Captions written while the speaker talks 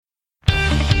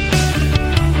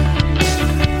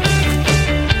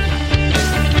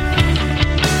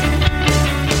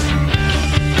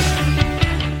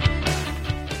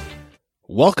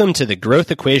Welcome to the Growth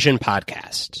Equation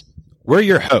Podcast. We're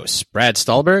your hosts, Brad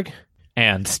Stallberg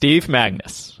and Steve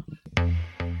Magnus.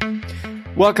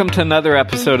 Welcome to another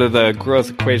episode of the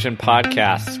Growth Equation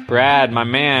Podcast. Brad, my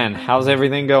man, how's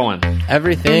everything going?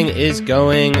 Everything is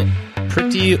going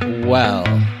pretty well.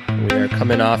 We are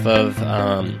coming off of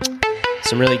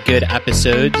some really good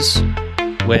episodes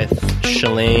with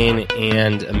Shalane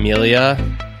and Amelia.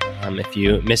 If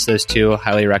you missed those two, I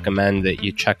highly recommend that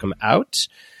you check them out.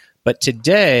 But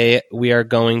today we are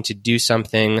going to do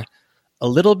something a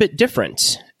little bit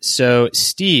different. So,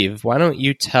 Steve, why don't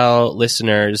you tell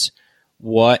listeners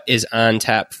what is on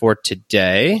tap for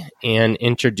today and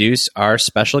introduce our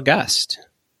special guest?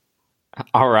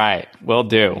 All right, will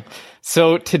do.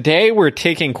 So today we're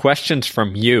taking questions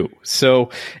from you.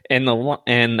 So in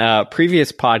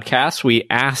previous podcasts, we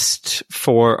asked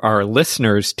for our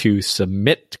listeners to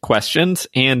submit questions,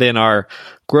 and in our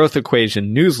Growth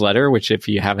Equation newsletter, which if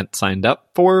you haven't signed up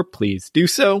for, please do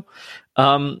so.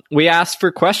 We asked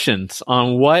for questions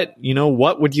on what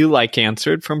would you like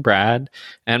answered from Brad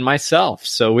and myself.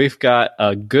 So we've got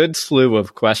a good slew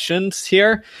of questions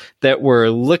here that we're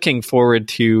looking forward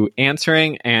to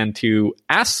answering, and to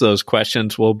ask those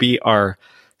questions will be our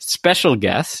special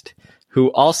guest, who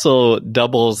also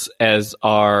doubles as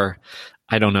our,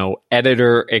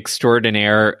 editor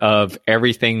extraordinaire of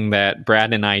everything that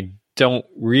Brad and I don't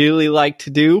really like to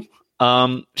do.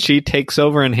 She takes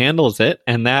over and handles it,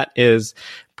 and that is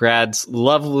Brad's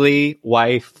lovely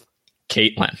wife,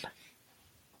 Caitlin.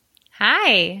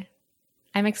 Hi,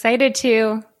 I'm excited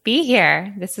to be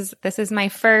here. This is my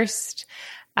first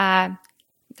time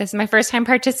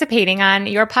participating on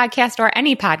your podcast or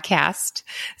any podcast.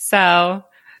 So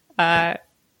I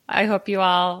hope you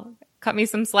all cut me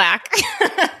some slack.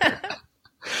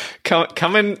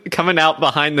 Coming out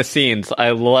behind the scenes. I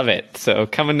love it. So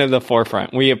coming to the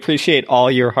forefront. We appreciate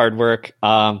all your hard work.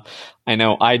 I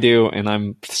know I do, and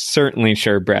I'm certainly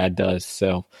sure Brad does.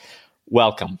 So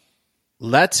welcome.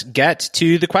 Let's get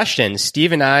to the questions.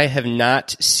 Steve and I have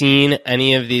not seen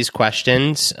any of these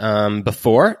questions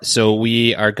before, so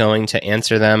we are going to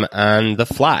answer them on the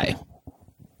fly.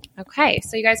 Okay,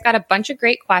 so you guys got a bunch of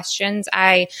great questions.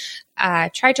 I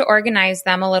tried to organize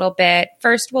them a little bit.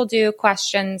 First, we'll do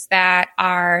questions that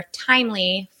are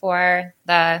timely for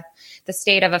the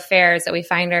state of affairs that we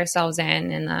find ourselves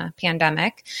in the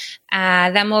pandemic.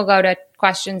 Then we'll go to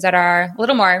questions that are a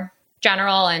little more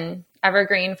general and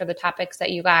evergreen for the topics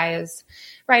that you guys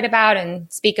write about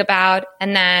and speak about.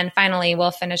 And then finally,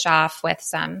 we'll finish off with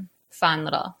some fun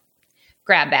little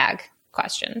grab bag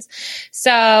questions.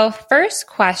 So first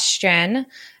question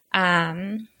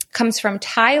comes from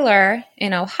Tyler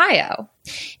in Ohio.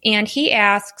 And he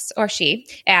asks, or she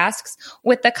asks,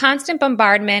 with the constant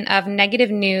bombardment of negative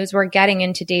news we're getting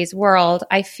in today's world,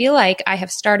 I feel like I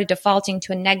have started defaulting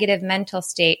to a negative mental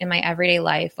state in my everyday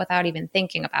life without even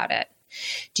thinking about it.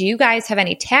 Do you guys have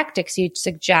any tactics you'd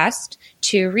suggest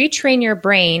to retrain your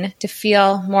brain to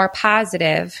feel more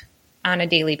positive on a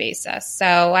daily basis?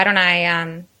 So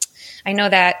I know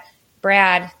that,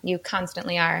 Brad, you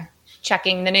constantly are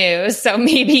checking the news, so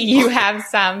maybe you have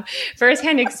some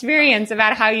firsthand experience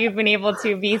about how you've been able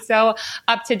to be so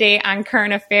up to date on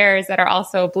current affairs that are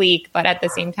also bleak, but at the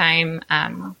same time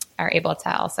are able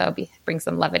to also bring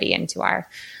some levity into our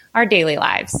daily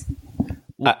lives.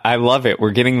 I love it.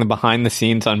 We're getting the behind the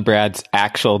scenes on Brad's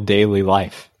actual daily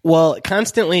life. Well,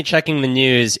 constantly checking the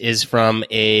news is from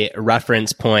a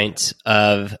reference point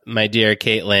of my dear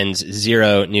Caitlin's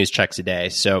 0 news checks a day.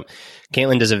 So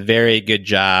Caitlin does a very good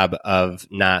job of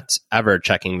not ever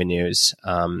checking the news.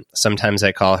 Sometimes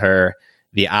I call her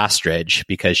the ostrich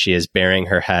because she is burying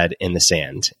her head in the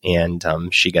sand, and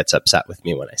she gets upset with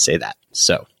me when I say that.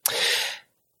 So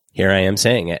here I am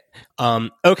saying it.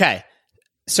 Okay.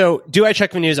 So do I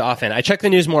check the news often? I check the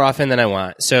news more often than I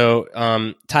want.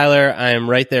 So, Tyler, I'm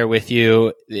right there with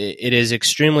you. It is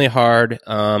extremely hard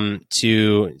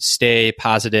to stay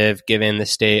positive given the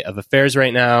state of affairs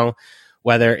right now,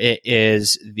 whether it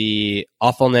is the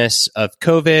awfulness of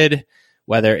COVID,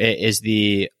 whether it is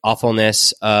the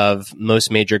awfulness of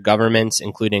most major governments,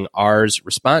 including ours,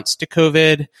 response to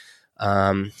COVID,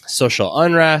 social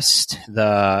unrest,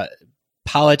 the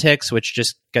politics, which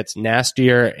just gets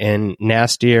nastier and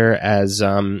nastier as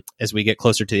we get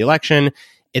closer to the election.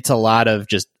 It's a lot of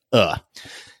just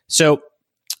So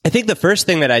I think the first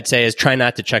thing that I'd say is try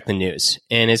not to check the news.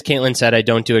 And as Caitlin said, I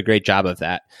don't do a great job of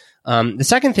that. The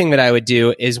second thing that I would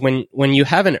do is when you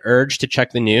have an urge to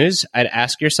check the news, I'd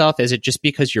ask yourself, is it just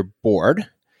because you're bored?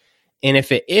 And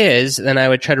if it is, then I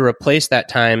would try to replace that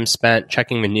time spent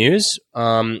checking the news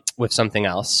with something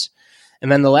else.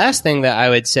 And then the last thing that I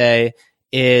would say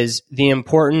is the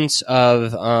importance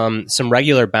of some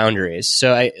regular boundaries.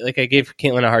 So I gave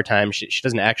Caitlin a hard time. She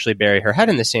doesn't actually bury her head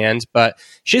in the sand, but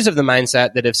she's of the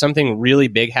mindset that if something really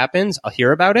big happens, I'll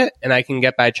hear about it and I can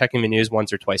get by checking the news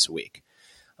once or twice a week.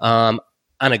 On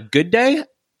a good day,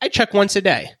 I check once a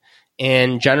day.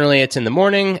 And generally it's in the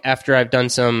morning after I've done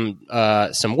some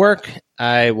work.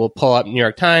 I will pull up New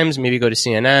York Times, maybe go to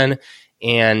CNN.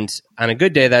 And on a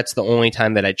good day, that's the only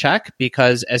time that I check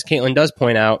because, as Caitlin does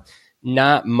point out,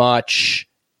 not much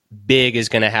big is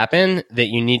going to happen that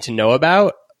you need to know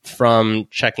about from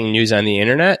checking news on the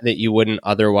internet that you wouldn't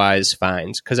otherwise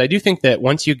find. Because I do think that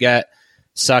once you get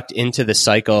sucked into the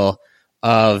cycle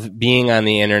of being on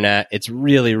the internet, it's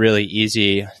really, really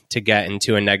easy to get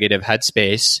into a negative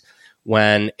headspace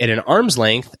when at an arm's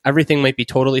length, everything might be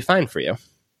totally fine for you.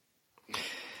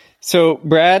 So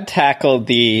Brad tackled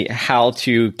the how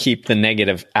to keep the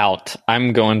negative out.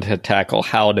 I'm going to tackle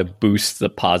how to boost the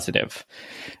positive.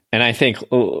 And I think,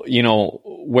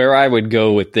 where I would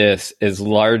go with this is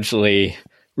largely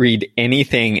read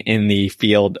anything in the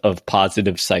field of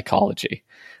positive psychology,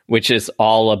 which is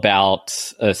all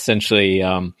about essentially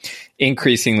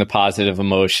increasing the positive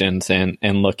emotions and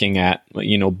looking at,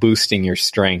 boosting your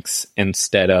strengths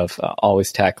instead of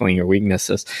always tackling your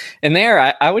weaknesses. And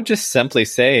there, I would just simply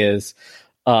say is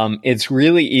it's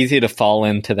really easy to fall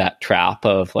into that trap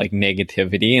of like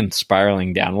negativity and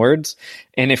spiraling downwards.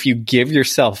 And if you give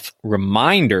yourself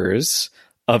reminders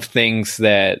of things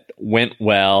that went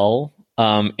well,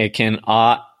 it can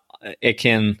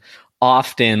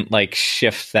often like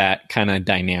shift that kind of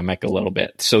dynamic a little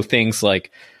bit. So things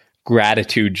like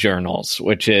gratitude journals,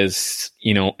 which is,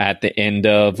 at the end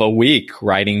of a week,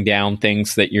 writing down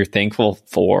things that you're thankful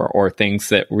for or things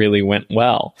that really went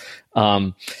well.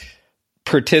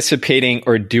 Participating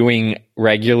or doing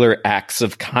regular acts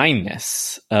of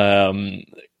kindness.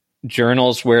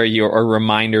 Journals or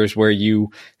reminders where you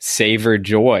savor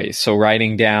joy. So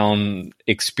writing down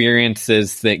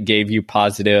experiences that gave you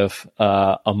positive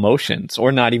emotions,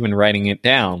 or not even writing it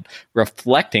down,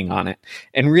 reflecting on it,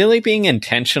 and really being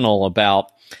intentional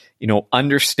about,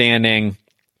 understanding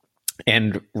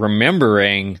and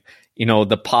remembering,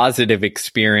 the positive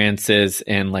experiences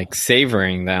and like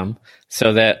savoring them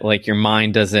so that like your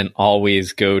mind doesn't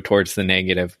always go towards the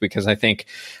negative. Because I think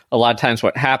a lot of times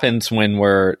what happens when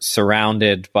we're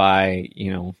surrounded by,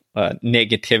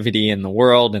 negativity in the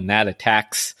world, and that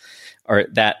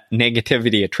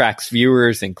negativity attracts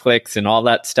viewers and clicks and all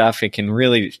that stuff, it can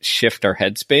really shift our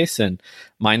headspace and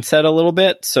mindset a little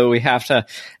bit. So we have to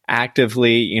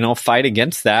actively, fight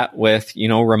against that with,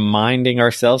 reminding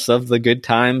ourselves of the good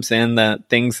times and the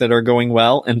things that are going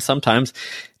well. And sometimes,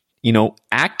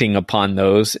 acting upon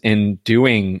those and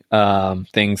doing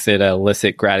things that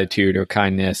elicit gratitude or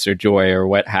kindness or joy or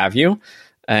what have you,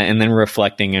 and then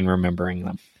reflecting and remembering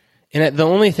them. And the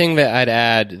only thing that I'd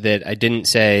add that I didn't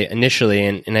say initially,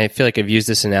 and I feel like I've used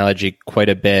this analogy quite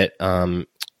a bit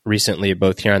recently,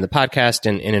 both here on the podcast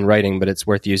and in writing, but it's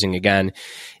worth using again,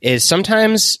 is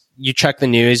sometimes you check the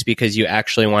news because you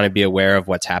actually want to be aware of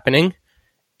what's happening.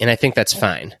 And I think that's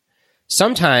fine.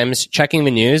 Sometimes checking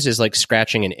the news is like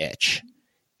scratching an itch.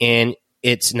 And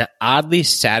it's an oddly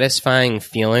satisfying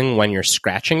feeling when you're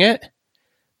scratching it.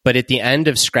 But at the end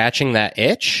of scratching that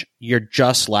itch, you're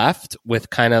just left with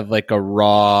kind of like a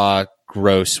raw,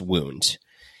 gross wound.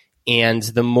 And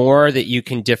the more that you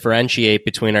can differentiate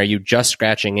between are you just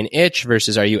scratching an itch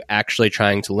versus are you actually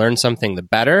trying to learn something, the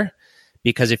better.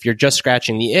 Because if you're just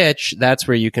scratching the itch, that's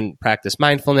where you can practice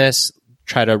mindfulness,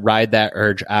 try to ride that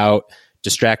urge out,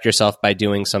 distract yourself by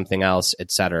doing something else,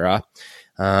 etc.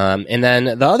 And then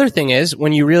the other thing is,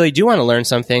 when you really do want to learn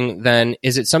something, then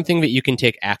is it something that you can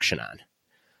take action on?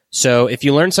 So if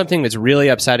you learn something that's really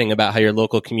upsetting about how your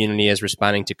local community is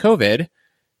responding to COVID,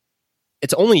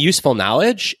 it's only useful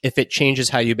knowledge if it changes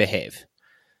how you behave.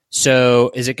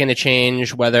 So is it going to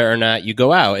change whether or not you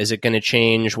go out? Is it going to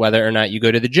change whether or not you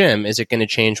go to the gym? Is it going to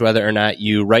change whether or not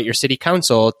you write your city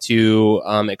council to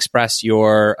express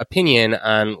your opinion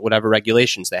on whatever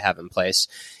regulations they have in place?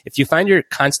 If you find you're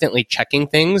constantly checking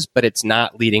things, but it's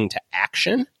not leading to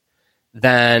action,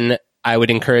 then I would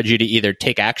encourage you to either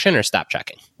take action or stop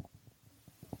checking.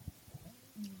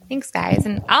 Thanks, guys.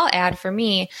 And I'll add for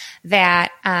me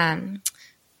that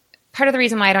part of the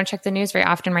reason why I don't check the news very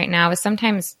often right now is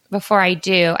sometimes before I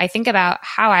do, I think about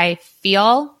how I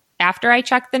feel after I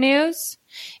check the news.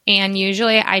 And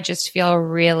usually I just feel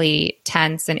really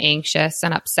tense and anxious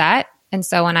and upset. And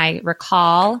so when I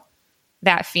recall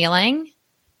that feeling,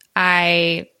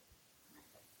 I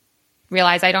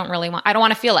realize I don't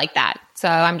want to feel like that. So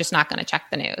I'm just not going to check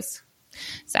the news.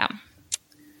 So,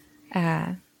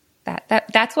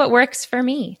 That's what works for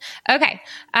me. Okay.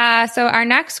 So our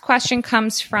next question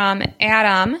comes from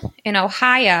Adam in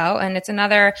Ohio, and it's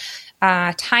another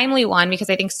timely one because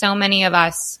I think so many of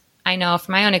us, I know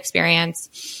from my own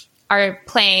experience, are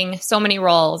playing so many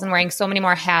roles and wearing so many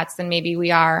more hats than maybe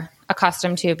we are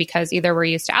accustomed to, because either we're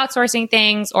used to outsourcing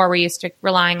things or we're used to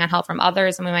relying on help from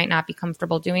others, and we might not be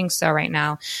comfortable doing so right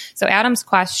now. So Adam's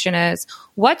question is,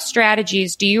 what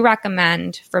strategies do you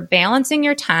recommend for balancing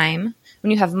your time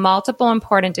when you have multiple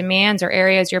important demands or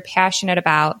areas you're passionate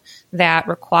about that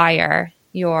require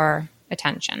your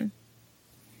attention?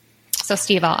 So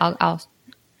Steve, I'll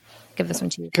give this one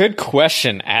to you. Good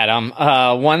question, Adam.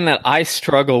 One that I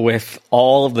struggle with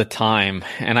all the time,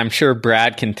 and I'm sure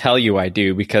Brad can tell you I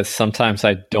do, because sometimes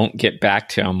I don't get back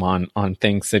to him on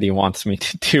things that he wants me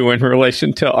to do in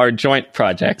relation to our joint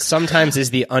projects. Sometimes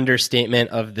is the understatement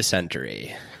of the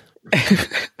century.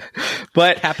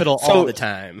 But capital all the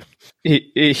time.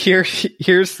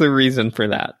 Here's the reason for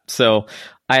that. So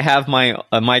I have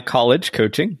my college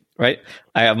coaching, right?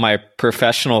 I have my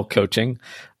professional coaching.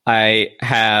 I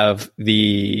have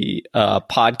the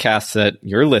podcast that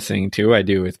you're listening to, I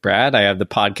do with Brad. I have the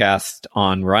podcast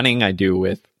on running, I do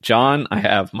with John. I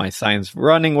have my science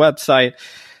running website.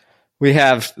 We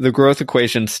have the growth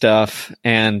equation stuff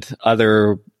and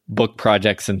other book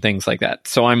projects and things like that.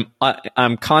 So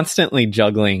I'm constantly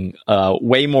juggling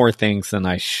way more things than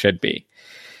I should be.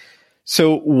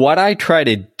 So what I try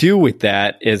to do with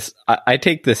that is I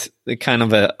take this kind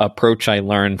of a approach I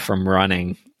learned from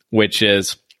running, which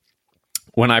is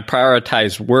when I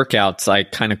prioritize workouts, I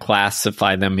kind of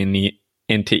classify them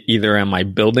into either am I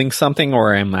building something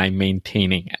or am I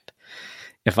maintaining it?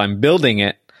 If I'm building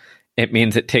it, it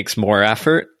means it takes more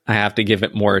effort. I have to give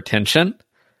it more attention,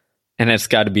 and it's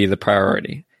got to be the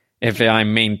priority. If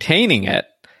I'm maintaining it,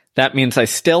 that means I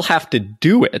still have to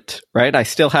do it, right? I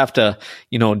still have to,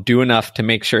 do enough to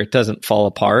make sure it doesn't fall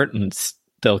apart and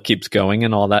still keeps going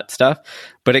and all that stuff,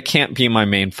 but it can't be my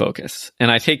main focus.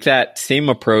 And I take that same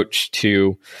approach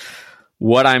to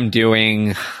what I'm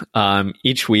doing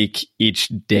each week, each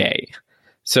day.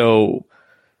 So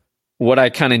what I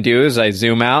kind of do is I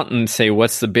zoom out and say,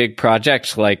 what's the big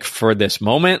project like for this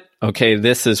moment? Okay,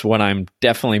 this is what I'm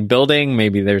definitely building.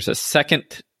 Maybe there's a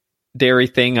secondary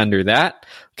thing under that.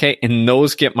 Okay, and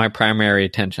those get my primary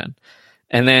attention.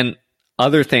 And then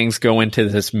other things go into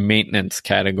this maintenance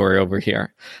category over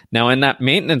here. Now, in that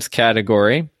maintenance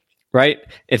category, right,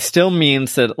 it still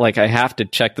means that I have to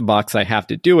check the box, I have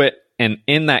to do it. And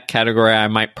in that category, I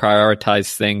might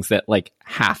prioritize things that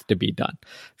have to be done.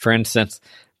 For instance,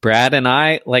 Brad and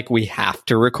I, we have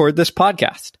to record this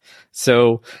podcast.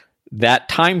 So that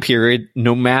time period,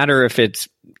 no matter if it's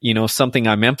something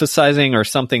I'm emphasizing or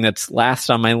something that's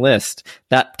last on my list,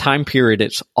 that time period,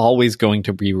 it's always going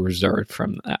to be reserved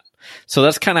from that. So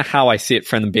that's kind of how I see it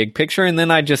from the big picture. And then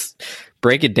I just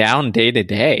break it down day to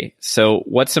day. So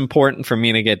what's important for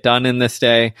me to get done in this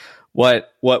day?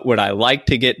 What would I like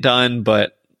to get done,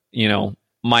 but,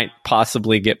 might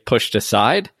possibly get pushed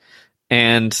aside?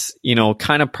 And,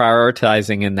 kind of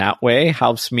prioritizing in that way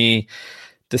helps me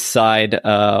decide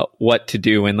what to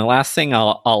do. And the last thing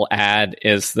I'll add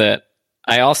is that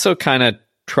I also kind of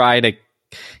try to,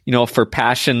 for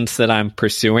passions that I'm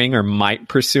pursuing or might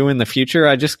pursue in the future,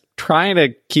 I just try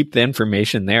to keep the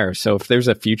information there. So if there's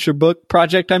a future book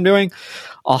project I'm doing,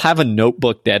 I'll have a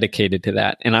notebook dedicated to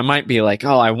that. And I might be like,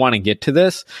 oh, I want to get to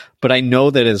this, but I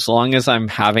know that as long as I'm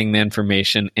having the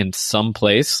information in some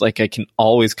place, I can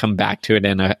always come back to it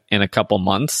in a couple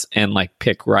months and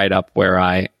pick right up where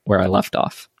I left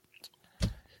off.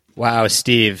 Wow,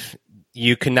 Steve,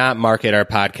 you cannot market our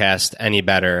podcast any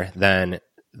better than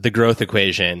the growth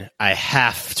equation. I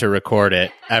have to record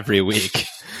it every week.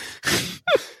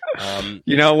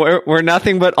 We're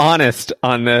nothing but honest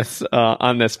on this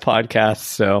podcast.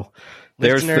 So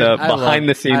there's the behind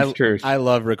the scenes truth. I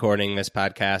love recording this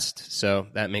podcast, so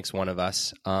that makes one of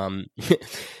us.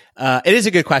 It is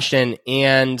a good question,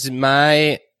 and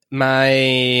my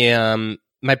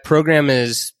program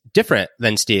is different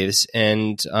than Steve's,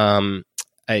 and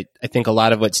I think a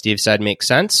lot of what Steve said makes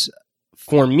sense.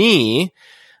 For me,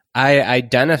 I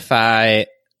identify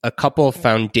a couple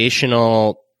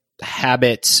foundational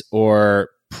habits or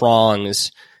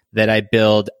prongs that I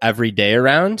build every day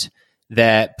around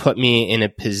that put me in a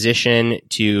position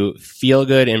to feel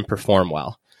good and perform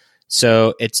well.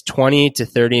 So it's 20 to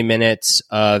 30 minutes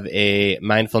of a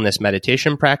mindfulness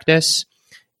meditation practice.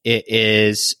 It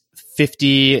is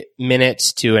 50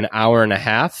 minutes to an hour and a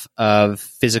half of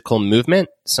physical movement,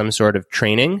 some sort of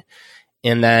training.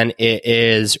 And then it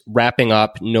is wrapping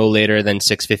up no later than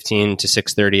 6:15 to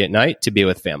 6:30 at night to be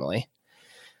with family.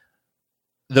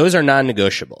 those are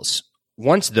non-negotiables.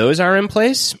 Once those are in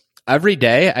place, every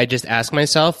day I just ask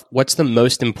myself, what's the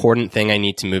most important thing I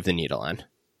need to move the needle on?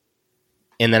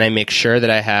 And then I make sure that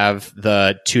I have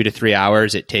the 2 to 3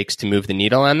 hours it takes to move the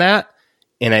needle on that.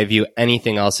 And I view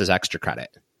anything else as extra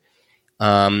credit.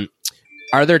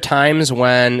 Are there times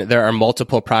when there are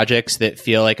multiple projects that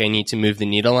feel like I need to move the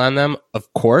needle on them?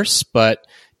 Of course, but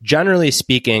generally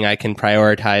speaking, I can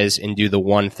prioritize and do the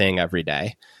one thing every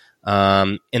day.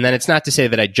 And then it's not to say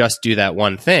that I just do that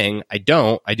one thing. I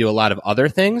don't. I do a lot of other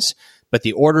things, but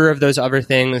the order of those other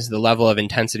things, the level of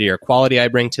intensity or quality I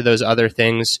bring to those other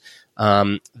things,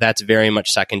 that's very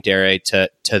much secondary to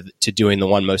doing the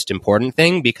one most important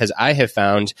thing, because I have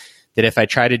found that if I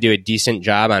try to do a decent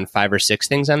job on 5 or 6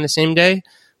 things on the same day,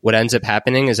 what ends up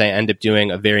happening is I end up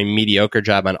doing a very mediocre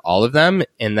job on all of them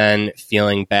and then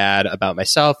feeling bad about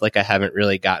myself, like I haven't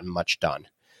really gotten much done.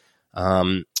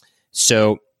 And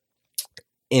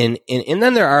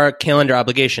then there are calendar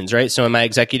obligations, right? So in my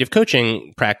executive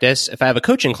coaching practice, if I have a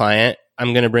coaching client,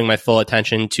 I'm going to bring my full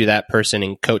attention to that person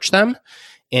and coach them.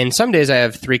 And some days I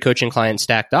have 3 coaching clients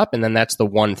stacked up, and then that's the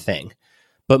one thing.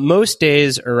 But most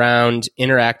days around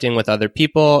interacting with other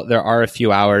people, there are a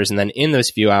few hours. And then in those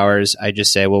few hours, I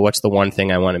just say, well, what's the one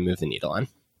thing I want to move the needle on?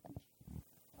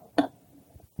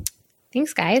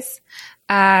 Thanks, guys.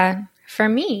 For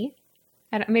me,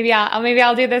 maybe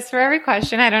I'll do this for every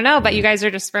question. I don't know, but you guys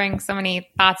are just spurring so many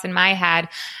thoughts in my head.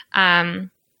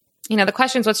 The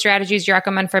questions, what strategies do you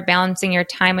recommend for balancing your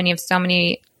time when you have so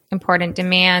many important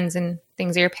demands and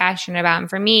things that you're passionate about? And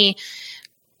for me,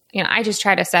 I just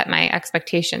try to set my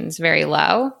expectations very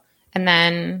low. And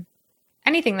then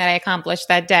anything that I accomplish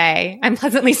that day, I'm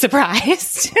pleasantly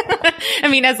surprised. I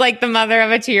mean, as like the mother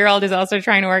of a 2-year-old who's also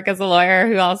trying to work as a lawyer,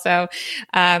 who also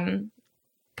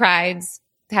prides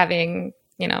having,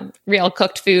 real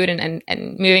cooked food and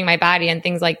moving my body and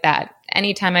things like that.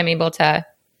 Anytime I'm able to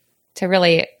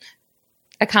really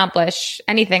accomplish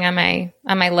anything on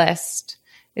my list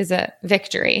is a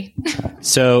victory.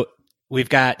 So we've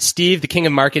got Steve, the king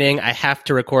of marketing. I have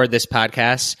to record this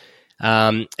podcast.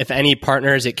 If any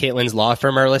partners at Caitlin's law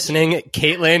firm are listening,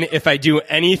 Caitlin, if I do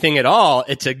anything at all,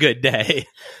 it's a good day.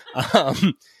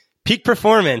 Peak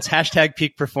performance, hashtag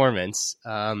peak performance.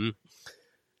 All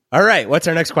right. What's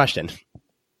our next question?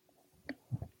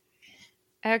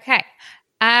 Okay.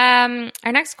 Our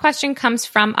next question comes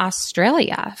from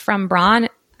Australia, from Braun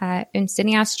in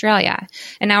Sydney, Australia.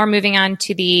 And now we're moving on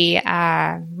to the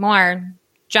more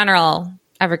general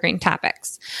evergreen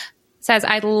topics. It says,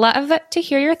 I'd love to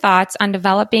hear your thoughts on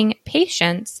developing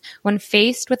patience when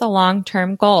faced with a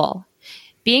long-term goal.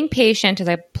 Being patient as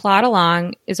I plod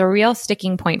along is a real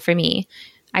sticking point for me.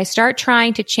 I start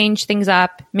trying to change things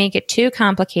up, make it too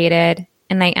complicated,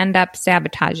 and I end up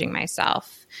sabotaging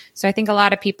myself. So I think a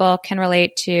lot of people can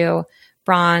relate to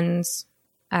Braun's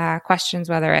questions,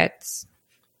 whether it's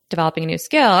developing a new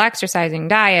skill, exercising,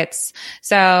 diets.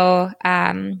 So,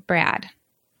 Brad,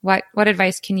 what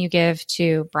advice can you give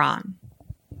to Braun?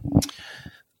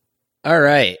 All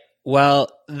right. Well,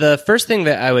 the first thing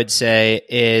that I would say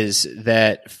is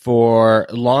that for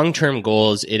long-term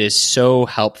goals, it is so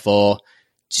helpful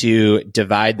to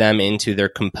divide them into their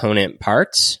component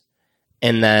parts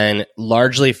and then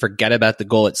largely forget about the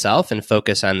goal itself and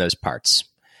focus on those parts.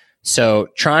 So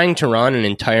trying to run an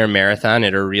entire marathon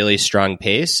at a really strong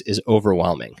pace is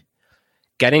overwhelming.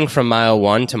 Getting from mile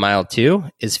 1 to mile 2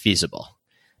 is feasible.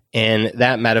 And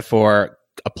that metaphor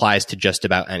applies to just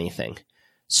about anything.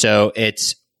 So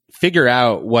it's figure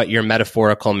out what your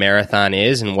metaphorical marathon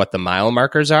is and what the mile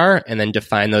markers are, and then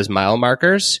define those mile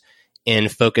markers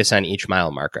and focus on each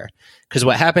mile marker. Because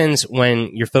what happens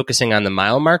when you're focusing on the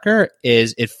mile marker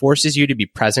is it forces you to be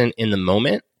present in the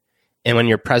moment. And when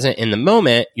you're present in the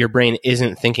moment, your brain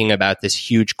isn't thinking about this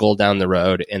huge goal down the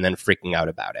road and then freaking out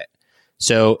about it.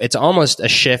 So it's almost a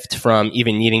shift from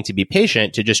even needing to be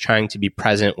patient to just trying to be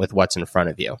present with what's in front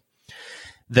of you.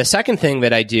 The second thing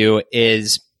that I do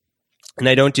is, and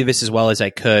I don't do this as well as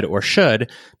I could or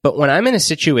should, but when I'm in a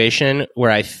situation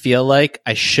where I feel like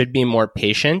I should be more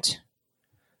patient,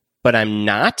 but I'm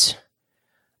not,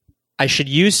 I should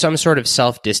use some sort of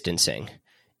self-distancing.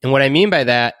 And what I mean by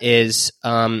that is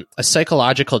a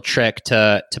psychological trick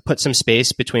to put some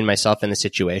space between myself and the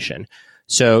situation.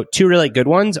 So 2 really good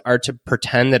ones are to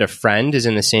pretend that a friend is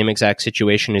in the same exact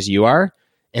situation as you are,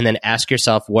 and then ask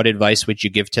yourself, what advice would you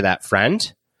give to that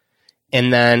friend?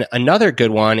 And then another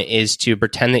good one is to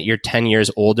pretend that you're 10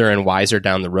 years older and wiser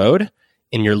down the road,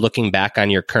 and you're looking back on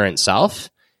your current self,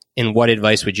 and what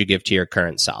advice would you give to your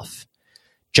current self?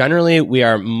 Generally, we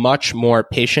are much more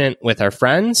patient with our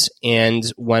friends. And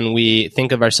when we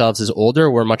think of ourselves as older,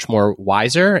 we're much more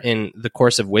wiser. And the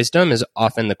course of wisdom is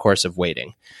often the course of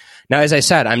waiting. Now, as I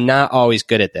said, I'm not always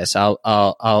good at this.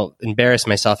 I'll embarrass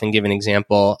myself and give an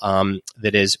example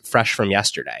that is fresh from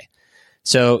yesterday.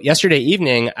 So yesterday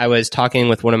evening, I was talking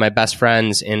with one of my best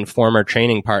friends and former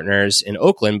training partners in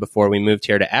Oakland before we moved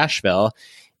here to Asheville,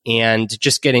 and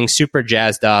just getting super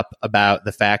jazzed up about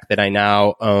the fact that I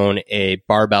now own a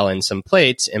barbell and some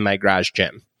plates in my garage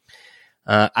gym.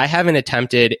 I haven't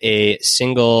attempted a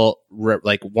single,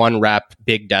 one rep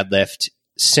big deadlift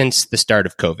since the start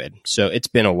of COVID. So it's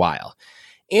been a while.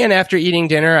 And after eating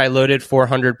dinner, I loaded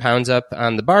 400 pounds up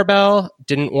on the barbell,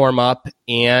 didn't warm up,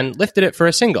 and lifted it for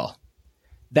a single.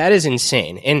 That is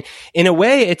insane. And in a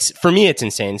way, for me, it's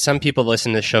insane. Some people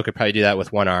listening to the show could probably do that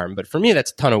with one arm, but for me,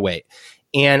 that's a ton of weight.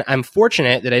 And I'm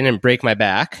fortunate that I didn't break my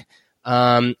back.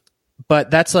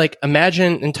 But that's like,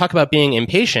 imagine and talk about being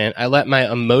impatient. I let my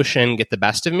emotion get the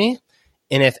best of me.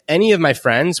 And if any of my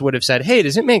friends would have said, hey,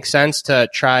 does it make sense to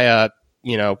try a,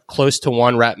 close to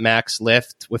 1 rep max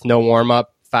lift with no warm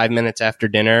up 5 minutes after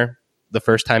dinner, the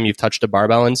first time you've touched a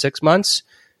barbell in 6 months,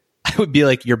 I would be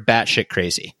like, you're batshit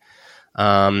crazy.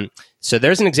 So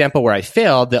there's an example where I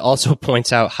failed that also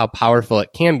points out how powerful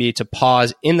it can be to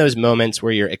pause in those moments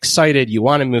where you're excited, you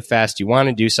want to move fast, you want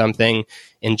to do something,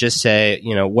 and just say,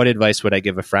 what advice would I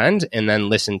give a friend? And then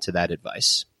listen to that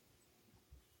advice.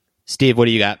 Steve, what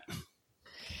do you got?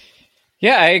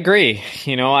 Yeah, I agree.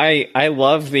 I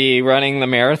love the running the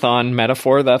marathon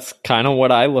metaphor. That's kind of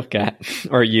what I look at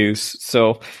or use.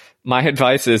 So my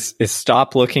advice is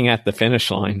stop looking at the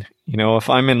finish line. If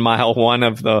I'm in mile 1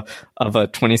 of a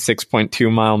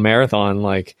 26.2 mile marathon,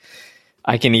 like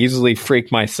I can easily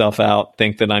freak myself out,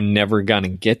 think that I'm never going to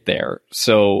get there.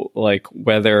 So like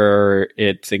whether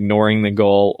it's ignoring the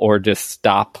goal or just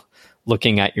stop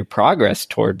looking at your progress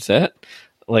towards it,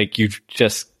 like you've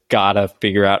just got to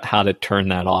figure out how to turn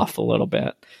that off a little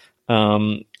bit.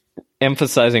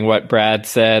 Emphasizing what Brad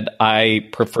said, I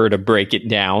prefer to break it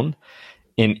down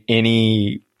in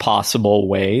any possible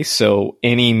way. So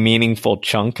any meaningful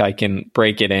chunk I can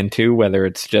break it into, whether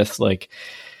it's just like,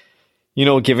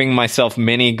 giving myself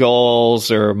mini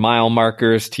goals or mile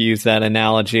markers, to use that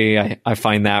analogy. I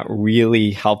find that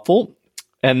really helpful.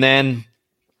 And then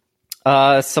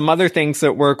some other things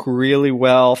that work really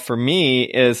well for me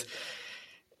is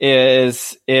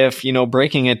if,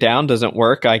 breaking it down doesn't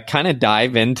work, I kind of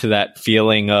dive into that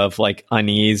feeling of like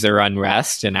unease or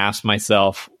unrest and ask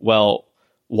myself, well,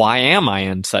 why am I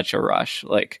in such a rush?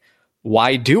 Like,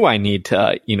 why do I need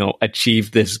to,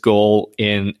 achieve this goal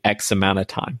in X amount of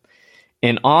time?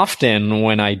 And often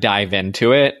when I dive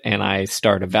into it and I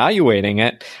start evaluating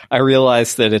it, I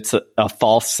realize that it's a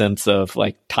false sense of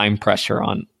like time pressure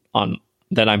on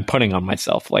that I'm putting on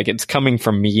myself. Like it's coming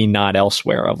from me, not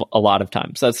elsewhere a lot of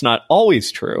times. That's not always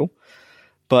true,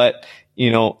 but,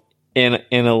 in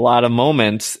a lot of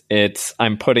moments,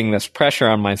 I'm putting this pressure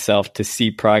on myself to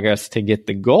see progress to get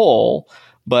the goal.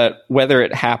 But whether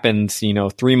it happens,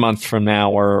 3 months from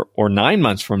now or 9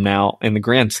 months from now, in the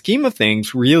grand scheme of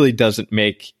things, really doesn't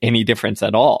make any difference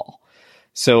at all.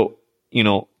 So,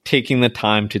 taking the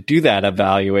time to do that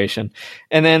evaluation.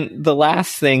 And then the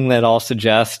last thing that I'll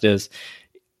suggest is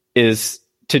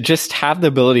to just have the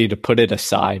ability to put it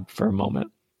aside for a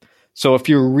moment. So if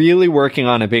you're really working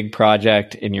on a big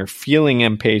project and you're feeling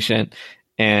impatient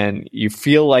and you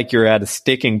feel like you're at a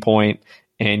sticking point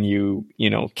and you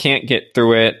can't get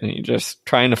through it and you're just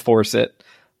trying to force it,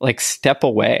 like step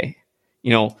away.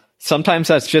 Sometimes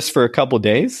that's just for a couple of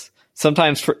days.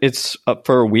 Sometimes it's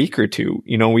for a week or two.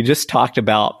 We just talked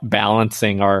about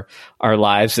balancing our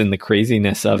lives and the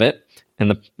craziness of it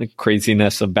and the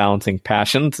craziness of balancing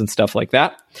passions and stuff like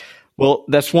that. Well,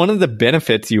 that's one of the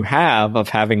benefits you have of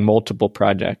having multiple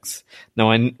projects.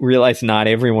 Now, I realize not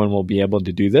everyone will be able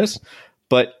to do this,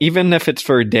 but even if it's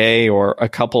for a day or a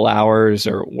couple hours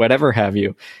or whatever have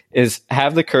you, is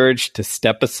have the courage to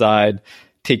step aside,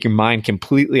 take your mind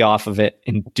completely off of it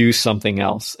and do something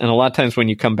else. And a lot of times when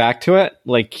you come back to it,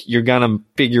 like you're going to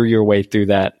figure your way through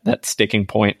that sticking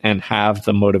point and have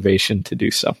the motivation to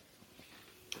do so.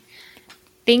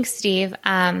 Thanks, Steve.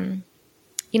 I'm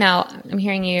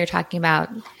hearing you're talking about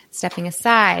stepping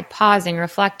aside, pausing,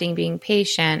 reflecting, being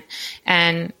patient.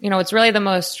 And, it's really the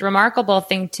most remarkable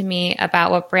thing to me about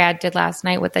what Brad did last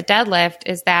night with the deadlift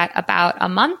is that about a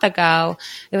month ago,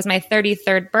 it was my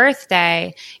 33rd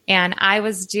birthday, and I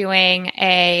was doing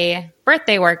a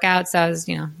birthday workout. So I was,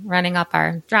 running up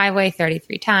our driveway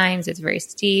 33 times. It's very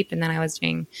steep. And then I was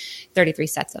doing 33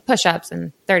 sets of push-ups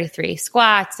and 33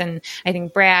 squats. And I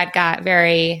think Brad got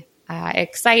very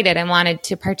excited and wanted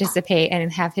to participate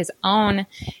and have his own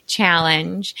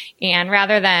challenge. And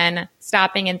rather than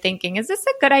stopping and thinking, is this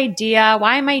a good idea?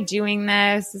 Why am I doing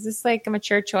this? Is this like a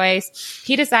mature choice?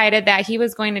 He decided that he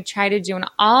was going to try to do an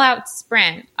all-out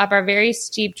sprint up our very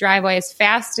steep driveway as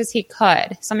fast as he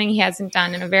could, something he hasn't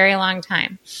done in a very long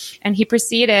time. And he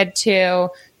proceeded to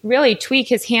really tweak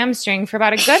his hamstring for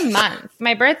about a good month.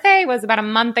 My birthday was about a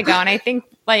month ago, and I think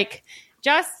like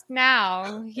just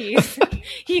now he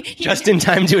just in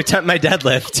time to attempt my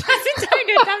deadlift. Just in time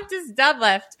to attempt his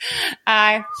deadlift.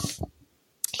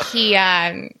 He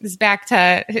is back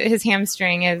to his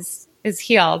hamstring is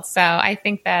healed. So I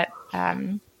think that I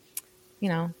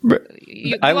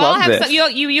love this.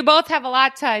 You both have a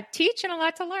lot to teach and a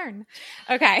lot to learn.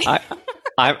 Okay.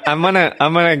 I'm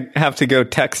gonna have to go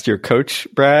text your coach,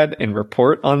 Brad, and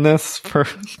report on this.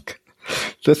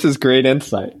 This is great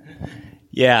insight.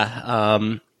 Yeah.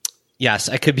 Yes,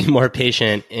 I could be more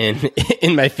patient in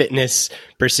my fitness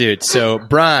pursuits. So,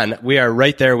 Bron, we are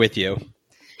right there with you.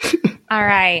 All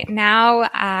right. Now,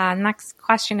 next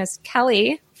question is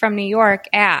Kelly from New York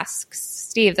asks,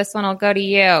 Steve, this one will go to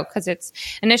you because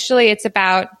it's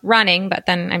about running, but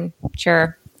then I'm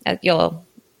sure that you'll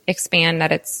expand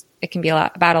that it can be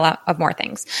about a lot of more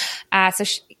things.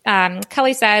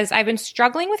 Kelly says, I've been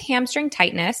struggling with hamstring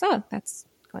tightness. Oh, that's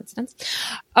coincidence.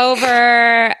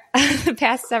 Over the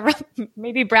past several,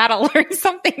 maybe Brad will learn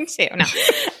something too. No.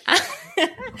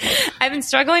 I've been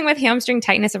struggling with hamstring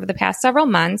tightness over the past several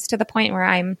months to the point where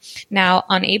I'm now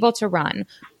unable to run.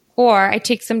 Or I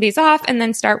take some days off and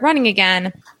then start running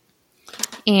again,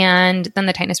 and then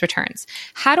the tightness returns.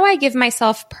 How do I give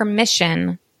myself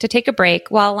permission to take a break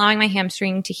while allowing my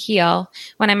hamstring to heal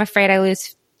when I'm afraid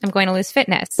I'm going to lose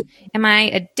fitness? Am I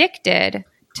addicted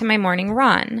to my morning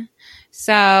run?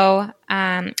 So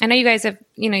I know you guys have,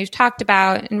 you've talked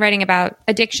about and writing about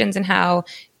addictions and how,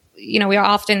 we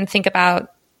often think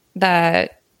about the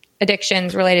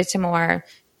addictions related to more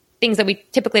things that we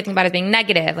typically think about as being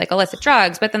negative, like illicit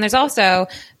drugs. But then there's also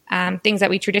things that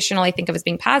we traditionally think of as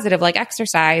being positive, like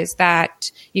exercise,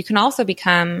 that you can also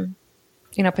become,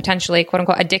 potentially, quote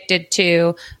unquote, addicted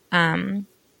to. And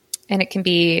it can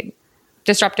be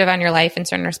disruptive on your life in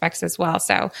certain respects as well.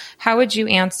 So how would you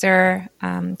answer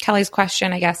Kelly's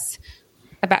question, I guess,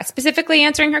 about specifically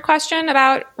answering her question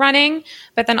about running,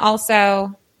 but then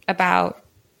also about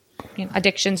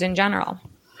addictions in general?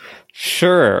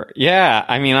 Sure. Yeah.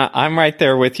 I mean, I'm right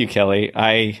there with you, Kelly.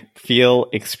 I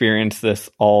experience this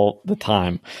all the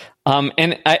time.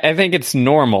 And I think it's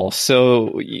normal.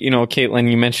 So,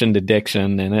 Caitlin, you mentioned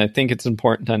addiction, and I think it's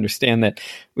important to understand that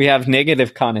we have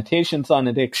negative connotations on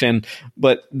addiction,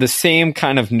 but the same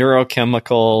kind of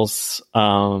neurochemicals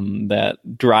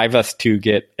that drive us to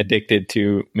get addicted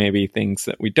to maybe things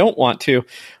that we don't want to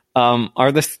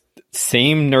are the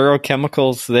same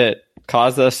neurochemicals that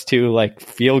cause us to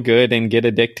feel good and get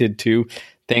addicted to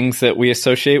things that we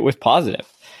associate with positive.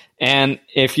 And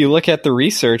if you look at the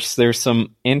research, there's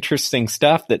some interesting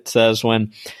stuff that says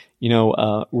when,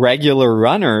 regular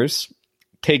runners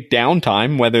take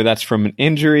downtime, whether that's from an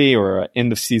injury or an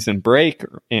end of season break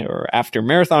or after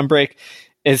marathon break,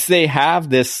 is they have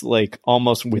this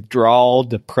almost withdrawal,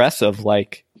 depressive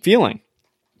feeling.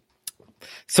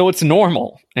 So it's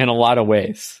normal in a lot of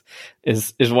ways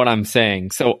is what I'm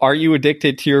saying. So are you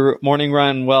addicted to your morning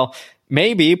run? Well,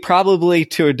 maybe, probably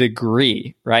to a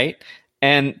degree, right?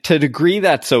 And to a degree,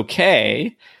 that's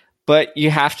okay, but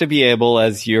you have to be able,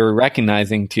 as you're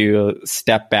recognizing, to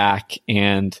step back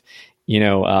and,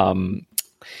 and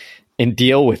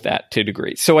deal with that to a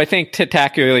degree. So I think to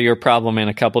tackle your problem in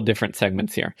a couple different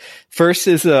segments here. First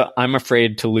is I'm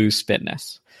afraid to lose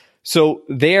fitness. So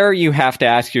there you have to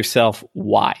ask yourself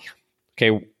why.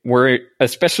 Okay,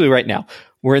 especially right now,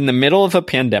 we're in the middle of a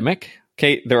pandemic.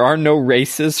 Okay, there are no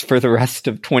races for the rest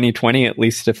of 2020, at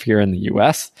least if you're in the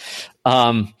US.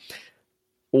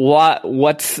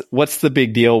 What's the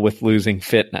big deal with losing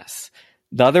fitness?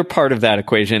 The other part of that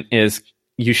equation is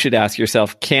you should ask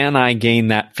yourself, can I gain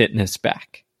that fitness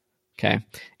back? Okay,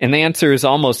 and the answer is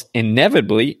almost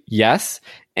inevitably yes.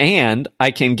 And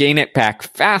I can gain it back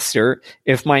faster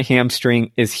if my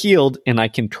hamstring is healed and I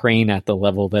can train at the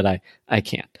level that I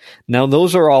can. Now,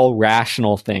 those are all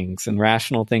rational things, and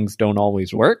rational things don't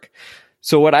always work.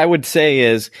 So what I would say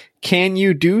is, can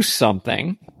you do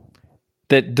something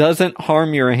that doesn't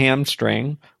harm your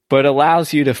hamstring, but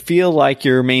allows you to feel like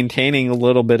you're maintaining a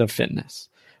little bit of fitness?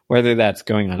 Whether that's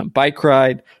going on a bike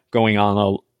ride, going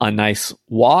on a nice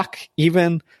walk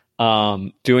even,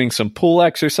 doing some pool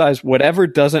exercise, whatever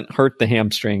doesn't hurt the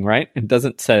hamstring, right? And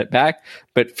doesn't set it back,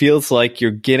 but feels like you're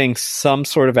getting some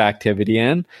sort of activity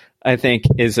in. I think,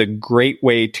 is a great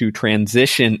way to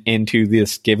transition into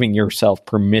this giving yourself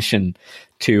permission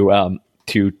to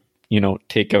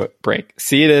take a break.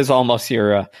 See it as almost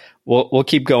your, we'll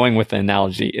keep going with the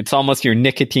analogy. It's almost your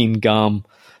nicotine gum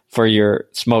for your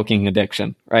smoking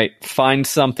addiction, right? Find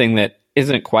something that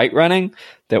isn't quite running,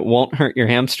 that won't hurt your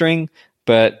hamstring,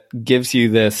 but gives you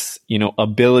this,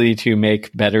 ability to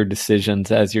make better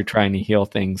decisions as you're trying to heal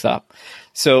things up.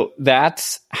 So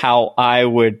that's how I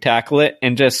would tackle it.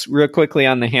 And just real quickly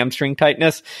on the hamstring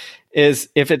tightness is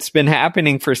if it's been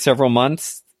happening for several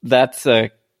months, that's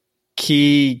a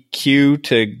key cue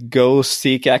to go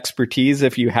seek expertise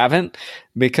if you haven't,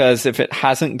 because if it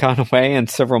hasn't gone away in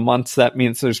several months, that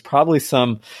means there's probably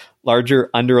some larger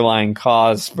underlying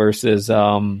cause versus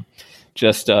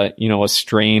just a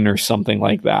strain or something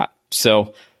like that.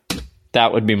 So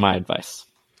that would be my advice.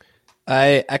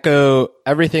 I echo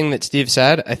everything that Steve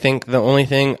said. I think the only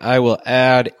thing I will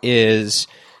add is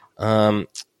to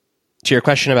your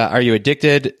question about are you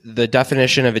addicted, the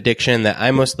definition of addiction that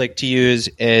I most like to use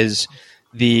is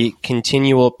the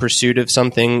continual pursuit of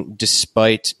something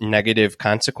despite negative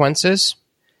consequences.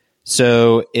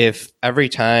 So if every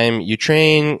time you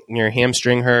train, your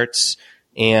hamstring hurts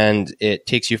and it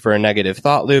takes you for a negative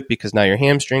thought loop because now your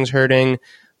hamstring's hurting,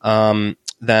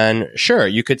 then sure,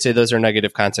 you could say those are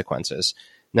negative consequences.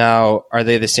 Now, are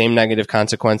they the same negative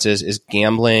consequences as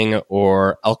gambling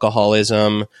or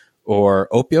alcoholism or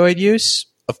opioid use?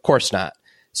 Of course not.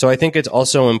 So I think it's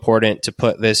also important to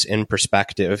put this in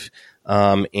perspective,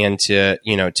 and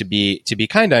to be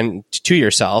kind to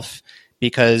yourself,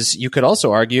 because you could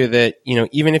also argue that,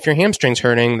 even if your hamstring's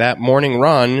hurting, that morning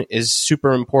run is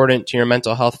super important to your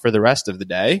mental health for the rest of the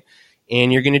day,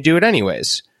 and you're going to do it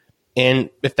anyways. And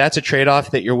if that's a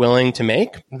trade-off that you're willing to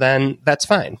make, then that's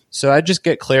fine. So I just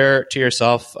get clear to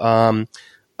yourself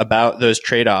about those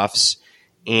trade-offs.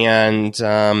 And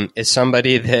as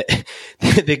somebody that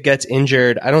that gets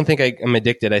injured, I don't think I'm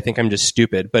addicted. I think I'm just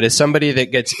stupid. But as somebody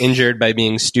that gets injured by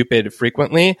being stupid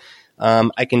frequently,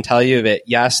 I can tell you that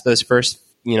yes, those first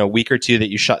week or two that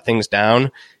you shut things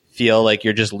down feel like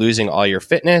you're just losing all your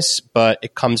fitness, but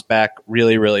it comes back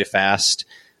really, really fast.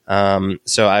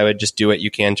 So I would just do what you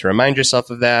can to remind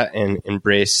yourself of that and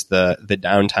embrace the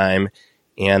downtime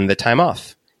and the time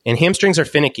off. And hamstrings are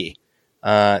finicky.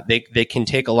 They can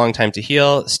take a long time to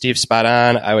heal. Steve's spot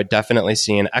on. I would definitely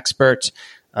see an expert.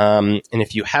 And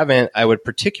if you haven't, I would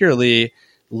particularly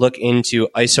look into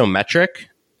isometric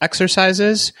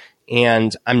exercises.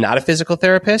 And I'm not a physical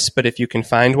therapist, but if you can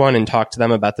find one and talk to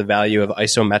them about the value of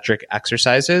isometric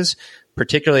exercises,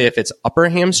 particularly if it's upper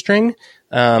hamstring,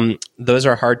 those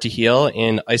are hard to heal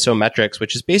in isometrics,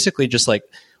 which is basically just like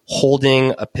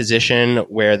holding a position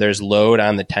where there's load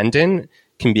on the tendon,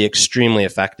 can be extremely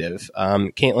effective.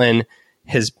 Caitlin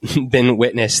has been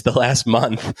witness the last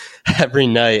month. Every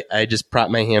night, I just prop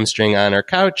my hamstring on her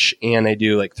couch and I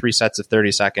do like 3 sets of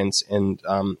 30 seconds. And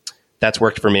that's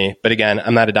worked for me. But again,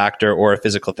 I'm not a doctor or a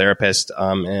physical therapist.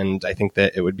 And I think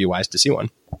that it would be wise to see one.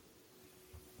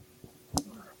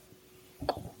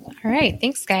 All right.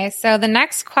 Thanks, guys. So the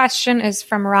next question is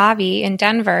from Ravi in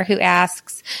Denver, who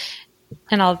asks,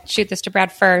 and I'll shoot this to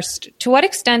Brad first, to what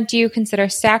extent do you consider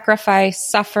sacrifice,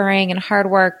 suffering, and hard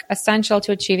work essential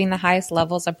to achieving the highest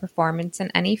levels of performance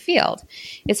in any field?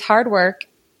 Are hard work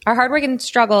and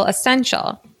struggle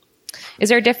essential? Is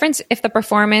there a difference if the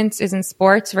performance is in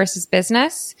sports versus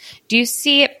business? Do you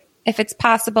see if it's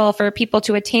possible for people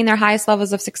to attain their highest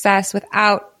levels of success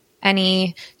without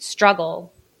any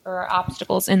struggle or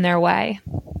obstacles in their way?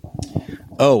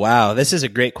 Oh, wow. This is a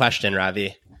great question,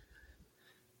 Ravi.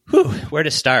 Where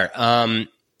to start?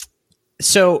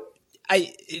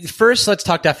 First, let's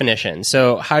talk definition.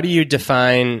 So how do you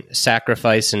define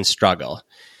sacrifice and struggle?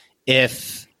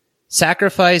 If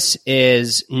sacrifice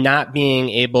is not being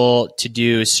able to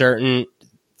do certain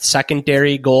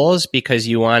secondary goals because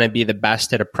you want to be the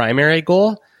best at a primary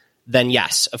goal, then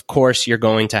yes, of course, you're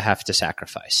going to have to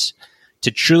sacrifice.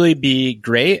 To truly be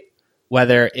great,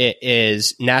 whether it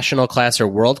is national class or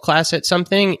world class at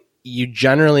something, you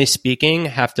generally speaking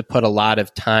have to put a lot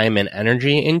of time and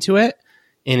energy into it.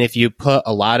 And if you put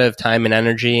a lot of time and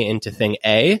energy into thing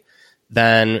A,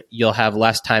 then you'll have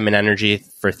less time and energy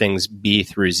for things B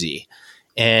through Z.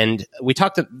 And we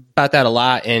talked about that a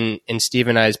lot in Steve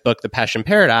and I's book, The Passion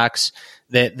Paradox,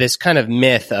 that this kind of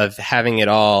myth of having it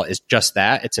all is just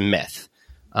that. It's a myth.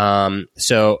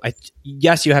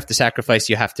 Yes, you have to sacrifice.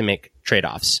 You have to make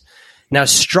trade-offs. Now,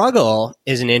 struggle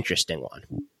is an interesting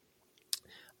one.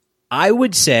 I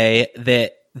would say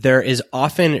that there is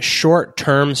often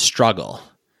short-term struggle,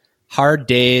 hard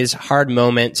days, hard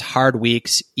moments, hard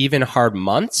weeks, even hard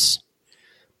months.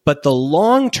 But the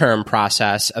long-term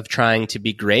process of trying to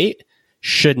be great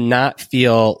should not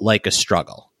feel like a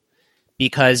struggle.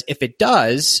 Because if it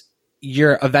does,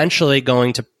 you're eventually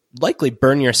going to likely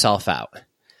burn yourself out.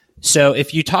 So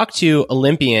if you talk to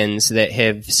Olympians that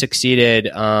have succeeded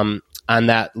on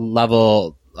that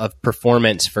level of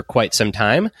performance for quite some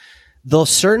time, they'll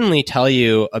certainly tell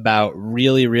you about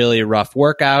really, really rough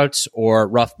workouts or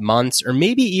rough months or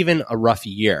maybe even a rough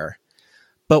year.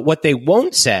 But what they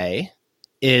won't say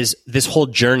is this whole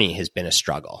journey has been a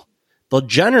struggle. They'll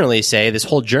generally say this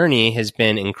whole journey has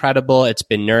been incredible. It's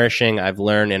been nourishing. I've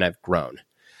learned and I've grown.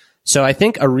 So I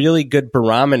think a really good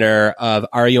barometer of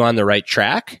are you on the right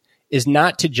track is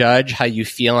not to judge how you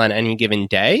feel on any given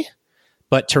day,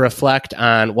 but to reflect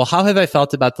on, well, how have I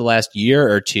felt about the last year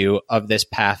or two of this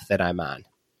path that I'm on?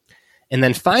 And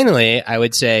then finally, I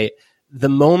would say the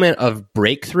moment of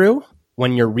breakthrough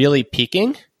when you're really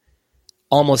peaking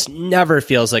almost never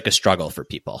feels like a struggle for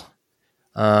people.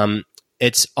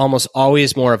 It's almost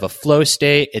always more of a flow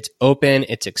state. It's open,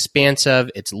 it's expansive,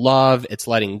 it's love, it's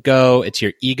letting go, it's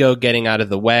your ego getting out of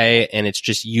the way, and it's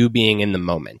just you being in the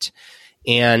moment.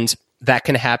 And that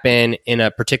can happen in a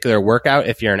particular workout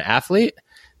if you're an athlete.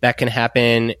 That can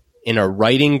happen in a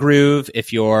writing groove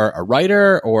if you're a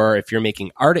writer, or if you're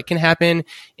making art, it can happen.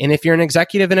 And if you're an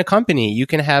executive in a company, you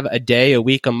can have a day, a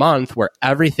week, a month where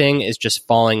everything is just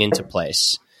falling into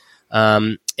place.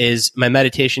 Is my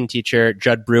meditation teacher,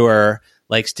 Judd Brewer,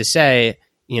 likes to say,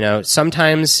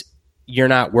 sometimes you're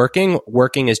not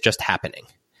working is just happening.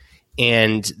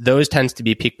 And those tends to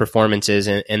be peak performances,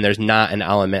 and there's not an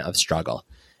element of struggle.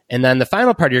 And then the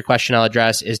final part of your question I'll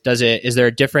address is there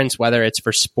a difference whether it's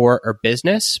for sport or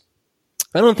business?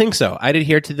 I don't think so. I'd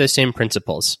adhere to the same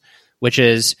principles, which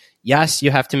is, yes,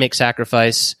 you have to make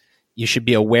sacrifice. You should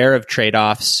be aware of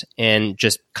trade-offs and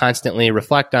just constantly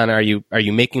reflect on, are you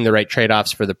making the right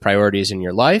trade-offs for the priorities in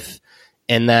your life?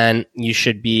 And then you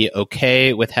should be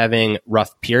okay with having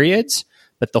rough periods,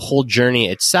 but the whole journey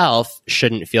itself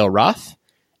shouldn't feel rough.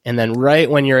 And then right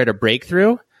when you're at a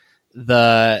breakthrough,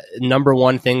 the number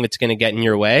one thing that's going to get in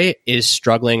your way is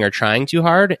struggling or trying too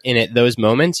hard. And at those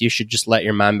moments, you should just let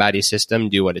your mind-body system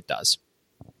do what it does.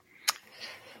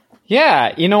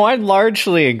 Yeah, I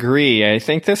largely agree. I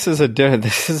think this is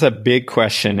a big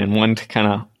question, and one to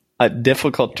kind of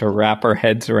difficult to wrap our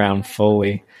heads around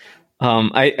fully.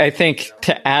 I think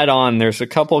to add on, there's a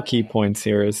couple key points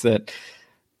here is that,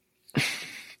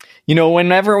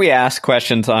 whenever we ask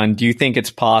questions on, do you think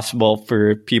it's possible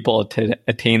for people to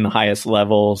attain the highest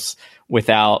levels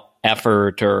without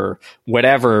effort or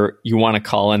whatever you want to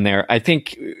call in there, I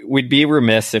think we'd be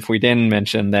remiss if we didn't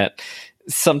mention that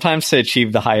sometimes to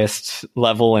achieve the highest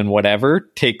level in whatever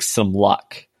takes some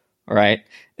luck, right?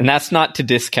 And that's not to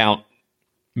discount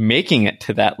making it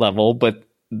to that level, but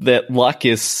that luck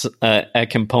is a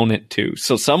component too.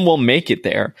 So some will make it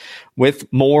there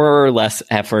with more or less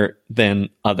effort than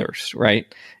others,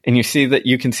 right? And you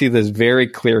can see this very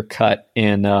clear cut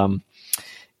in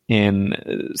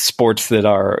sports that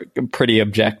are pretty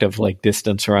objective, like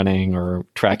distance running or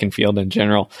track and field in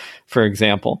general, for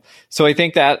example. So I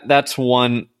think that's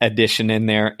one addition in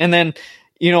there. And then,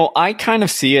 I kind of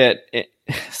see it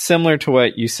similar to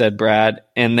what you said, Brad,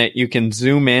 and that you can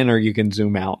zoom in or you can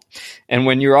zoom out. And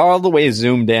when you're all the way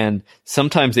zoomed in,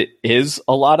 sometimes it is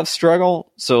a lot of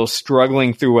struggle. So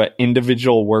struggling through an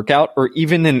individual workout or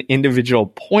even an individual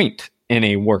point in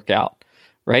a workout,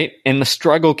 right? And the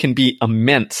struggle can be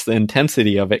immense. The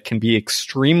intensity of it can be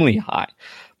extremely high.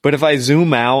 But if I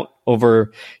zoom out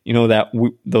over,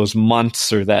 those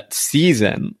months or that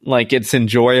season, like it's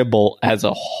enjoyable as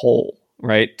a whole,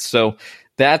 right? So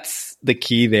that's the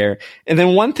key there. And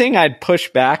then one thing I'd push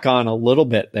back on a little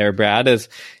bit there, Brad, is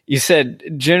you said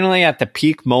generally at the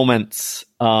peak moments,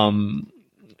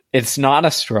 it's not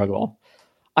a struggle.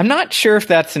 I'm not sure if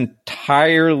that's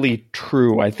entirely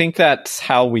true. I think that's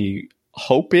how we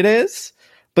hope it is.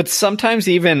 But sometimes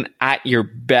even at your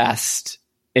best,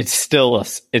 you're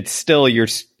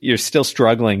still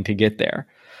struggling to get there.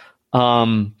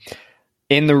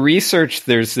 In the research,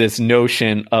 there's this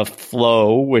notion of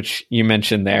flow, which you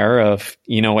mentioned there, of,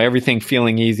 everything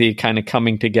feeling easy, kind of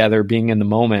coming together, being in the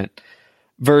moment,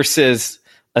 versus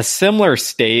a similar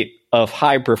state of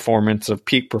high performance, of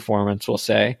peak performance, we'll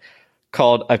say,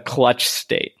 called a clutch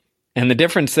state. And the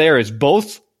difference there is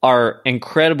both are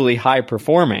incredibly high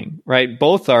performing, right?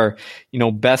 Both are,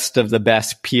 best of the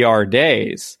best PR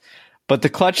days, but the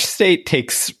clutch state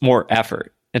takes more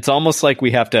effort. It's almost like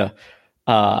we have to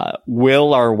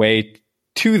will our way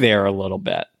to there a little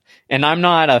bit. And I'm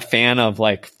not a fan of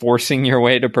like forcing your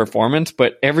way to performance,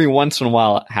 but every once in a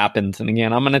while it happens. And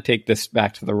again, I'm going to take this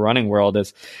back to the running world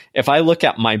is if I look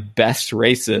at my best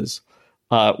races,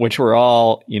 which were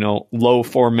all, low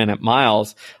 4-minute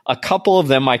miles, a couple of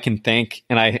them I can thank.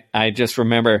 And I just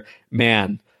remember,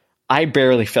 man, I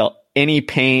barely felt any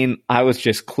pain. I was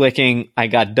just clicking. I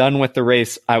got done with the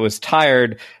race. I was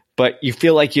tired, but you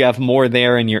feel like you have more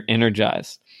there and you're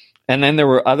energized. And then there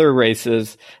were other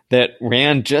races that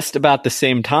ran just about the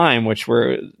same time, which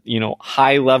were,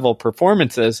 high level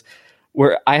performances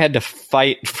where I had to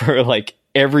fight for like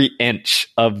every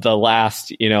inch of the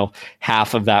last,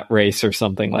 half of that race or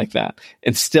something like that,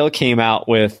 and still came out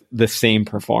with the same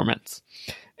performance.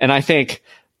 And I think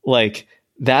like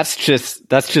that's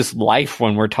just life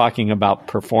when we're talking about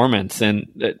performance. And,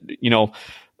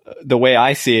 the way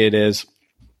I see it is,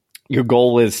 your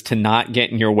goal is to not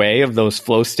get in your way of those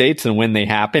flow states, and when they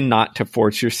happen, not to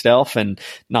force yourself and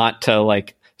not to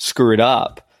like screw it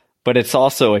up. But it's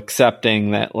also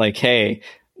accepting that like, hey,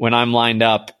 when I'm lined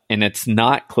up and it's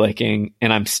not clicking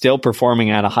and I'm still performing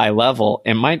at a high level,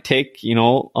 it might take,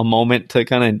 a moment to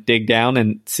kind of dig down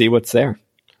and see what's there.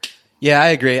 Yeah, I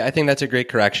agree. I think that's a great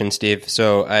correction, Steve.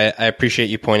 So I appreciate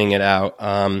you pointing it out.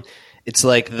 It's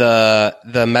like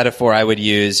the metaphor I would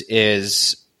use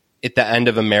is, at the end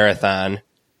of a marathon,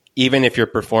 even if you're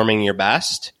performing your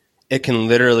best, it can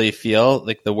literally feel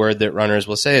like the word that runners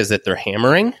will say is that they're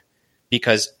hammering,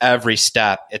 because every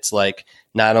step, it's like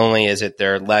not only is it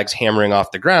their legs hammering off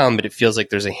the ground, but it feels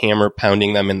like there's a hammer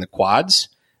pounding them in the quads.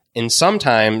 And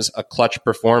sometimes a clutch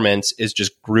performance is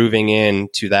just grooving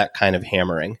into that kind of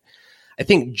hammering. I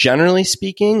think generally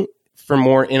speaking, for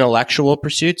more intellectual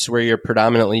pursuits where you're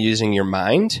predominantly using your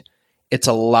mind, it's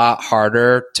a lot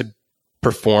harder to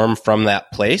perform from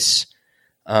that place,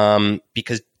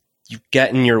 because you get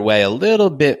in your way a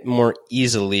little bit more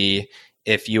easily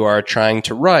if you are trying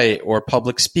to write or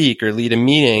public speak or lead a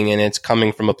meeting and it's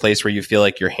coming from a place where you feel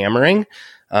like you're hammering.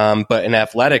 But in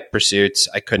athletic pursuits,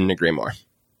 I couldn't agree more.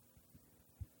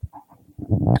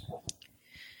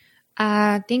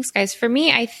 Thanks, guys. For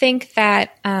me, I think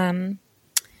that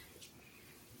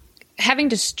having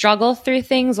to struggle through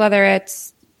things, whether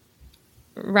it's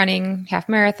running half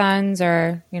marathons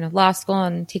or, law school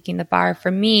and taking the bar,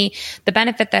 for me, the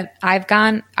benefit that I've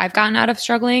gotten out of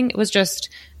struggling was just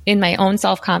in my own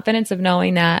self-confidence of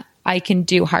knowing that I can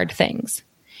do hard things.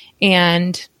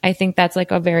 And I think that's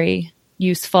like a very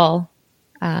useful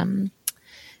thing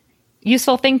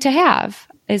to have,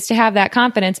 is to have that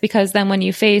confidence, because then when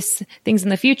you face things in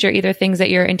the future, either things that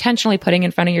you're intentionally putting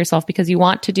in front of yourself because you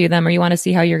want to do them or you want to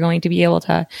see how you're going to be able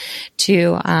to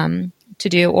do,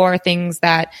 or things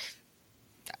that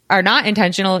are not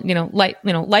intentional,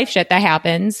 life shit that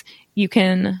happens, you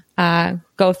can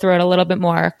go through it a little bit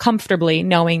more comfortably,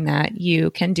 knowing that you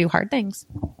can do hard things.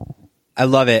 I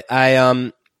love it.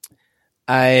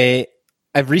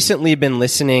 I've recently been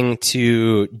listening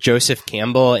to Joseph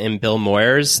Campbell and Bill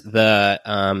Moyers,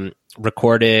 the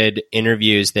recorded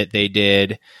interviews that they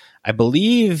did. I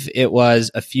believe it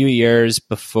was a few years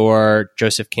before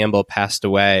Joseph Campbell passed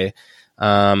away.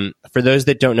 For those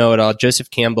that don't know at all, Joseph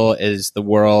Campbell is the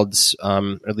world's,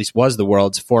 or at least was the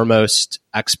world's foremost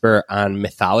expert on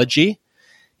mythology.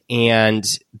 And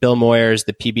Bill Moyers,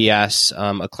 the PBS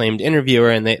acclaimed interviewer,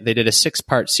 and they did a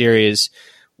 6-part series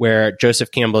where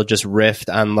Joseph Campbell just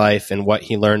riffed on life and what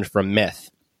he learned from myth.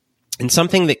 And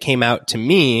something that came out to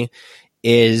me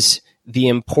is the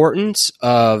importance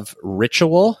of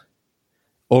ritual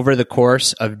over the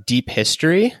course of deep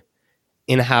history,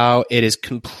 in how it is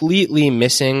completely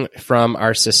missing from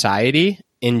our society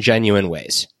in genuine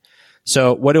ways.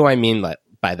 So what do I mean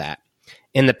by that?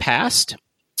 In the past,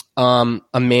 a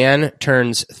man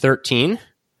turns 13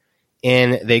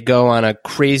 and they go on a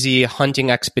crazy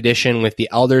hunting expedition with the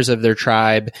elders of their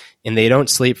tribe, and they don't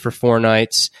sleep for 4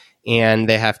 nights, and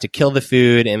they have to kill the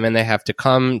food, and then they have to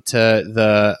come to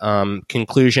the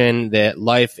conclusion that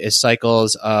life is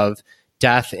cycles of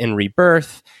death and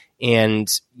rebirth,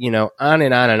 and, on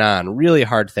and on and on, really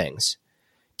hard things.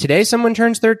 Today, someone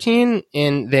turns 13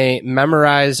 and they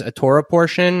memorize a Torah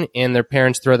portion, and their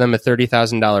parents throw them a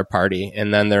 $30,000 party,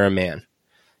 and then they're a man.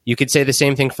 You could say the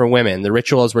same thing for women. The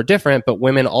rituals were different, but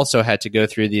women also had to go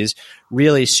through these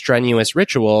really strenuous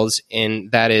rituals,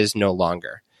 and that is no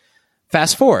longer.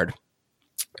 Fast forward.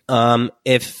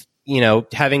 If,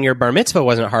 having your bar mitzvah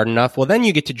wasn't hard enough, well, then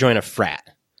you get to join a frat,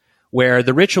 where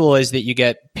the ritual is that you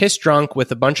get pissed drunk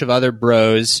with a bunch of other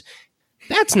bros.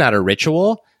 That's not a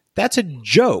ritual. That's a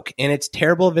joke, and it's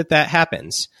terrible that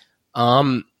happens.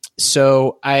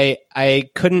 So I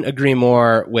couldn't agree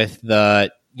more with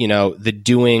the the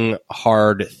doing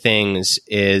hard things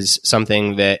is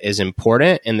something that is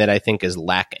important and that I think is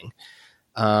lacking.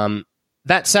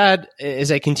 That said,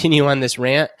 as I continue on this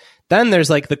rant, then there's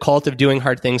like the cult of doing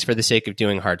hard things for the sake of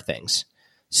doing hard things.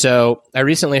 So I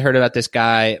recently heard about this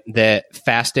guy that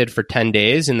fasted for 10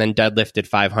 days and then deadlifted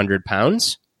 500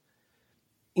 pounds.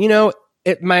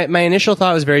 My initial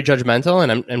thought was very judgmental,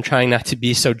 and I'm trying not to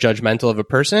be so judgmental of a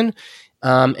person.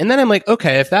 And then I'm like,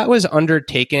 okay, if that was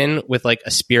undertaken with like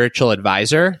a spiritual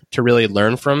advisor to really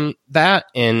learn from that,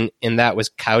 and that was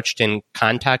couched in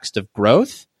context of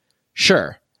growth,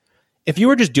 sure. If you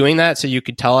were just doing that so you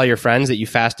could tell all your friends that you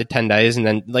fasted 10 days, and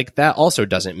then like that also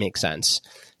doesn't make sense.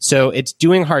 So it's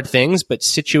doing hard things, but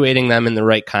situating them in the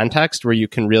right context where you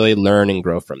can really learn and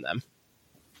grow from them.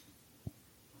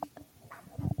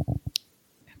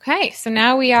 Okay, so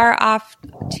now we are off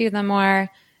to the more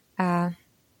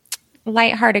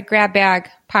lighthearted grab bag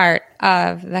part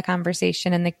of the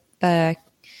conversation and the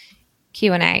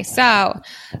Q&A. So a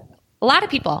lot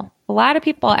of people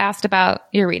asked about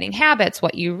your reading habits,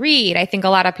 what you read. I think a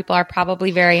lot of people are probably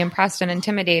very impressed and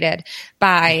intimidated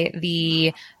by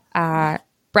the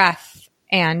breadth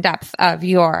and depth of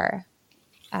your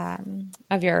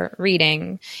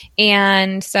reading.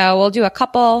 And so we'll do a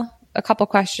couple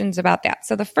questions about that.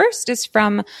 So the first is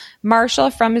from Marshall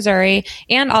from Missouri,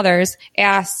 and others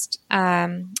asked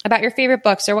about your favorite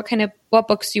books, or what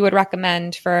books you would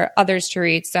recommend for others to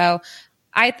read. So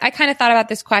I kind of thought about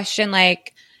this question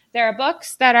like, there are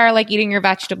books that are like eating your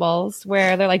vegetables,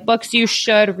 where they're like books you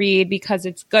should read because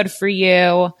it's good for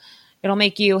you. It'll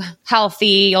make you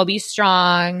healthy. You'll be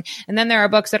strong. And then there are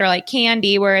books that are like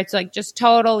candy, where it's like just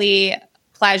totally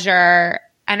pleasure,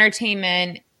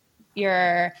 entertainment.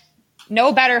 You're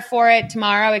no better for it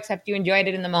tomorrow, except you enjoyed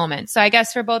it in the moment. So I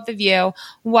guess for both of you,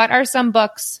 what are some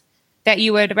books that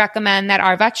you would recommend that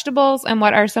are vegetables, and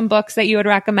what are some books that you would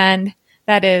recommend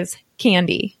that is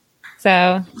candy?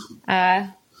 So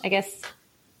I guess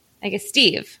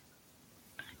Steve,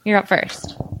 you're up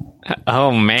first.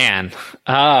 Oh, man.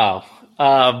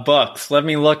 Books. Let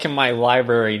me look in my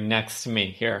library next to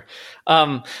me here.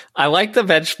 I like the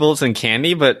vegetables and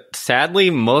candy, but sadly,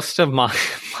 most of my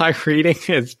reading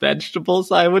is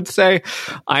vegetables, I would say.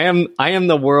 I am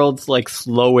the world's like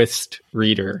slowest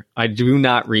reader. I do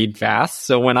not read fast.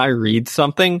 So when I read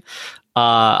something,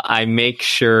 I make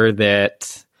sure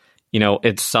that,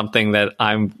 it's something that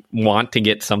I want to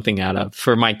get something out of.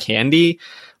 For my candy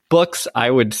books, I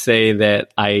would say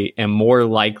that I am more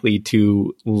likely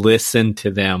to listen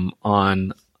to them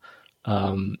on,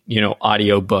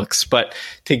 audiobooks. But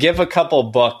to give a couple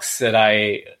books that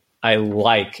I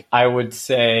like, I would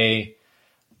say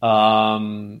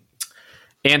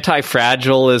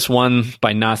Anti-Fragile is one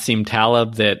by Nassim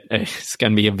Taleb that is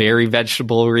going to be a very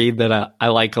vegetable read that I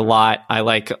like a lot. I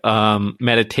like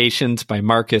Meditations by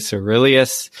Marcus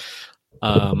Aurelius.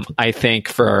 I think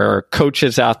for our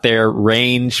coaches out there,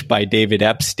 Range by David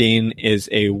Epstein is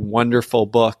a wonderful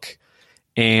book.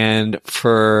 And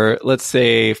for, let's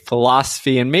say,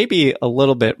 philosophy, and maybe a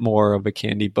little bit more of a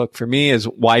candy book for me, is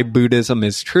Why Buddhism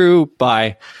is True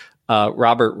by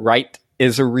Robert Wright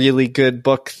is a really good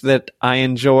book that I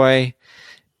enjoy.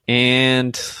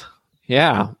 And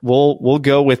yeah, we'll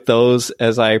go with those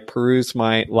as I peruse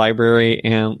my library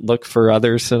and look for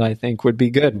others that I think would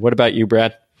be good. What about you,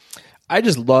 Brad? I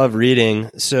just love reading.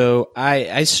 So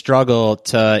I struggle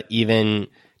to even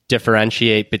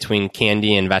differentiate between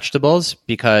candy and vegetables,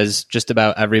 because just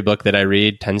about every book that I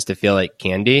read tends to feel like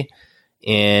candy.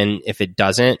 And if it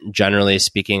doesn't, generally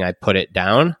speaking, I put it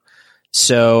down.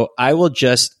 So I will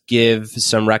just give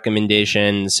some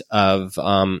recommendations of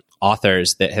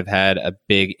authors that have had a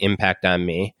big impact on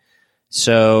me.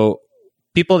 So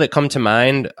people that come to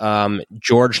mind,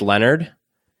 George Leonard,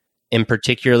 and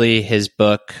particularly his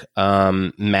book,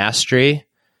 Mastery,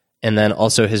 and then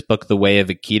also his book, The Way of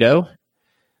Aikido.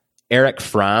 Eric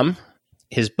Fromm,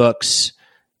 his books,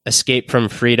 Escape from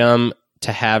Freedom,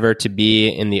 To Have or To Be,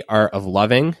 in the Art of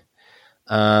Loving.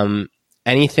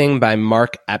 Anything by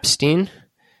Mark Epstein,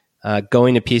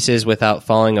 Going to Pieces Without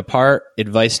Falling Apart,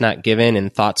 Advice Not Given,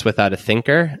 and Thoughts Without a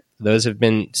Thinker. Those have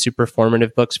been super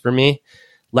formative books for me.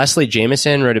 Leslie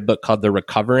Jameson wrote a book called The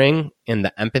Recovering and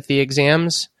The Empathy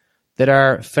Exams that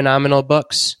are phenomenal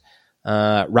books.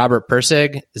 Robert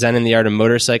Pirsig, Zen and the Art of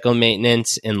Motorcycle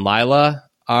Maintenance, and Lila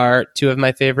are two of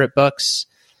my favorite books.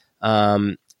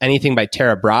 Anything by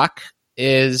Tara Brach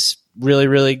is really,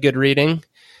 really good reading.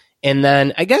 And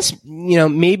then I guess,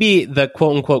 maybe the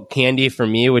quote unquote candy for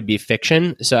me would be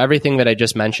fiction. So everything that I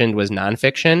just mentioned was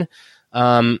nonfiction.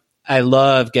 I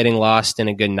love getting lost in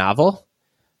a good novel.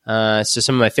 So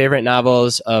some of my favorite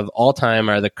novels of all time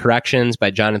are The Corrections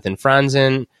by Jonathan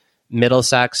Franzen,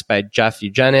 Middlesex by Jeff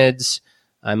Eugenides.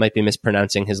 I might be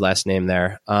mispronouncing his last name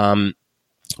there.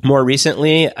 More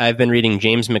recently, I've been reading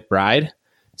James McBride.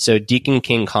 So Deacon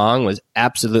King Kong was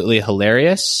absolutely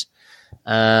hilarious.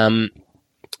 James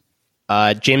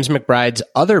McBride's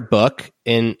other book,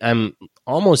 and I'm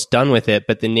almost done with it,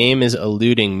 but the name is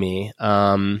eluding me.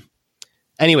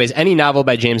 Anyways, any novel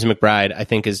by James McBride, I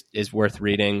think is worth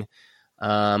reading.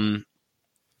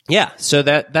 Yeah, so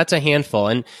that's a handful.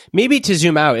 And maybe to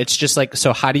zoom out, it's just like,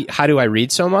 so how do I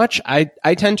read so much? I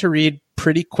tend to read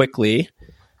pretty quickly.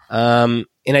 And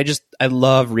I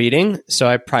love reading, so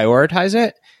I prioritize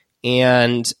it,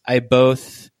 and I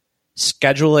both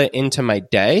schedule it into my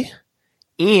day,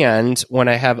 and when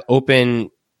I have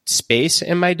open space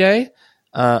in my day,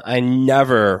 I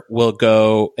never will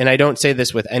go, and I don't say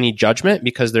this with any judgment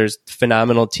because there's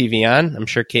phenomenal TV on. I'm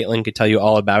sure Caitlin could tell you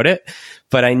all about it,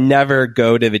 but I never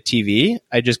go to the TV.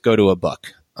 I just go to a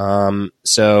book.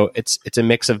 So it's a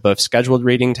mix of both scheduled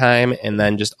reading time and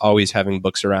then just always having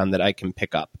books around that I can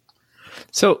pick up.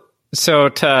 So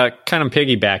to kind of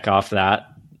piggyback off that,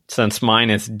 since mine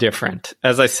is different,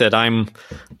 as I said, I'm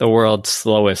the world's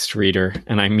slowest reader,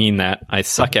 and I mean that. I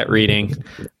suck at reading.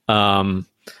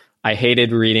 I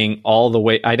hated reading all the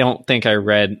way. I don't think I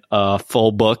read a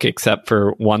full book except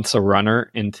for Once a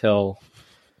Runner until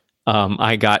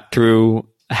I got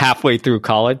halfway through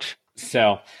college.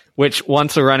 So, which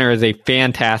Once a Runner is a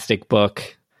fantastic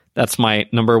book. That's my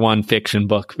number one fiction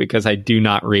book because I do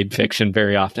not read fiction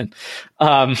very often.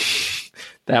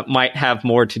 That might have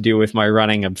more to do with my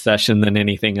running obsession than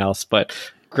anything else, but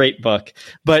great book.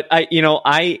 But I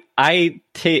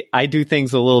do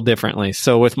things a little differently.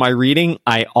 So with my reading,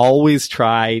 I always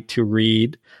try to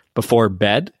read before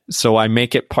bed. So I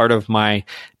make it part of my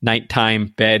nighttime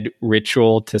bed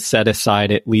ritual to set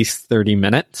aside at least 30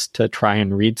 minutes to try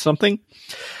and read something.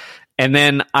 And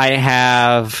then I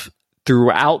have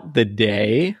throughout the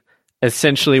day,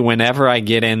 essentially whenever I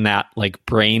get in that like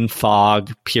brain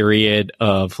fog period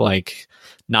of like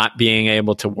not being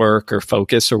able to work or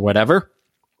focus or whatever,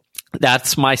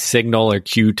 that's my signal or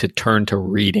cue to turn to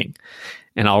reading,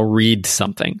 and I'll read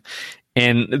something.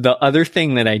 And the other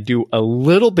thing that I do a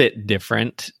little bit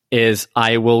different is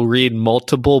I will read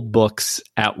multiple books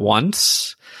at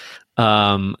once.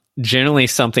 Generally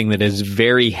something that is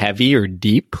very heavy or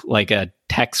deep, like a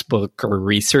textbook or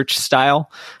research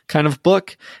style kind of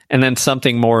book, and then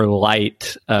something more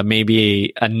light,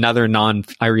 maybe another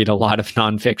I read a lot of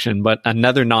nonfiction, but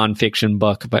another nonfiction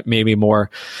book, but maybe more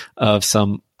of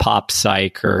some pop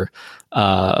psych or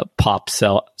pop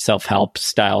self-help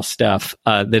style stuff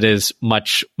that is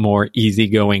much more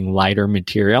easygoing, lighter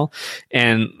material.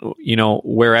 And,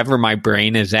 wherever my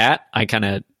brain is at, I kind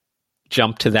of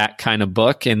jump to that kind of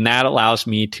book, and that allows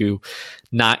me to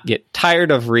not get tired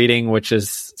of reading, which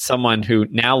is someone who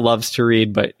now loves to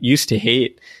read but used to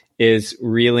hate, is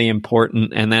really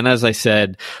important. And then, as I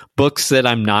said, books that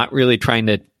I'm not really trying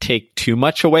to take too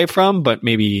much away from, but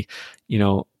maybe,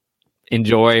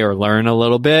 enjoy or learn a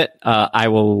little bit, I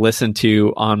will listen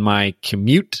to on my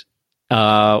commute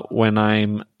when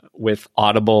I'm with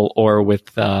Audible or with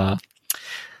the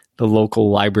local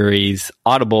library's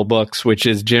Audible books, which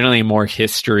is generally more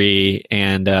history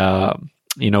and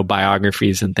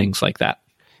biographies and things like that.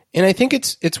 And I think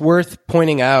it's worth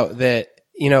pointing out that,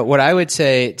 what I would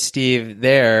say, Steve,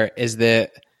 there is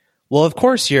that, well, of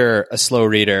course you're a slow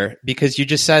reader because you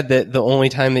just said that the only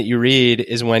time that you read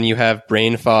is when you have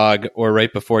brain fog or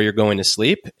right before you're going to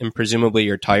sleep, and presumably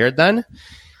you're tired then.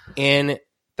 And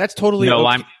that's totally no.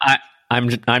 Okay.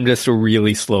 I'm just a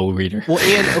really slow reader. Well,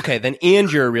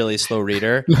 and you're a really slow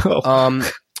reader. No.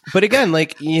 But again,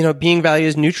 being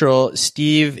values neutral,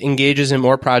 Steve engages in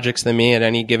more projects than me at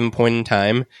any given point in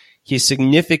time. He's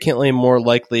significantly more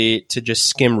likely to just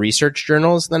skim research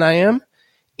journals than I am.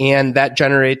 And that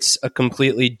generates a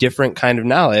completely different kind of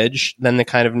knowledge than the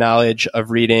kind of knowledge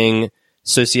of reading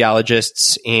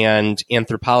sociologists and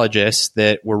anthropologists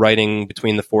that were writing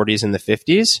between the 40s and the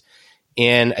 50s.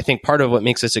 And I think part of what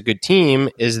makes us a good team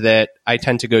is that I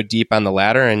tend to go deep on the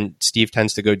latter and Steve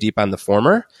tends to go deep on the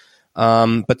former.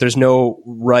 But there's no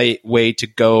right way to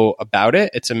go about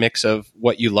it. It's a mix of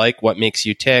what you like, what makes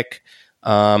you tick.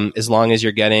 As long as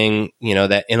you're getting,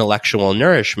 that intellectual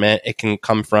nourishment, it can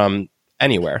come from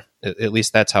anywhere. At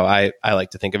least that's how I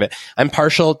like to think of it. I'm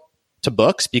partial to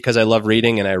books because I love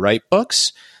reading and I write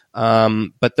books.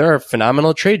 But there are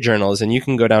phenomenal trade journals and you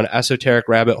can go down esoteric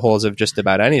rabbit holes of just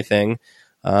about anything.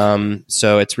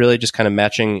 So it's really just kind of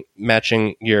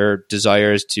matching your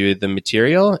desires to the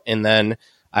material. And then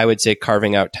I would say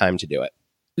carving out time to do it.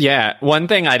 Yeah, one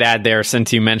thing I'd add there,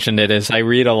 since you mentioned it, is I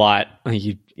read a lot.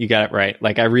 You got it right.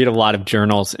 Like, I read a lot of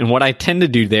journals, and what I tend to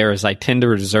do there is I tend to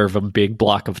reserve a big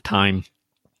block of time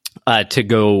to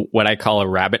go what I call a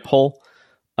rabbit hole.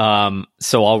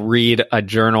 So I'll read a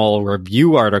journal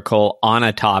review article on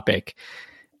a topic,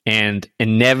 and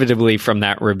inevitably from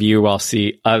that review, I'll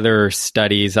see other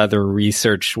studies, other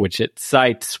research, which it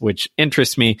cites, which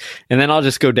interests me. And then I'll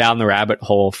just go down the rabbit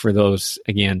hole for those,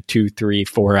 again, 2, 3,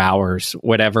 4 hours,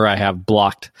 whatever I have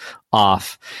blocked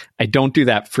off. I don't do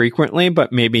that frequently,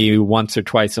 but maybe once or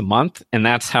twice a month. And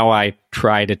that's how I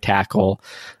try to tackle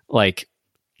like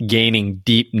gaining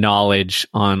deep knowledge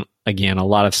on, again, a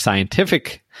lot of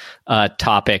scientific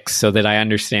topics, so that I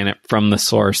understand it from the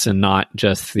source and not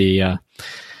just the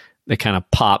kind of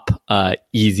pop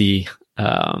easy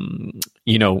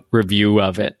review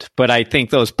of it. But I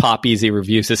think those pop easy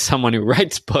reviews, as someone who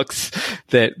writes books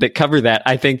that cover that,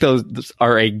 I think those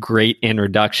are a great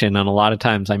introduction. And a lot of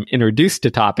times I'm introduced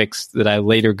to topics that I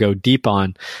later go deep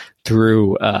on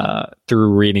through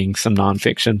reading some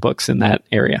nonfiction books in that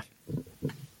area.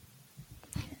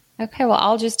 Okay, well,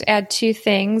 I'll just add 2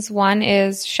 things. One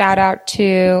is shout out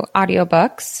to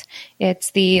audiobooks.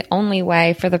 It's the only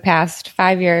way for the past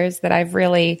 5 years that I've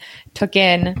really took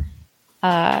in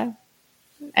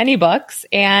any books,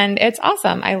 and it's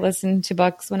awesome. I listen to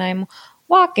books when I'm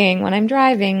walking, when I'm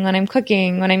driving, when I'm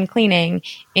cooking, when I'm cleaning,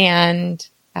 and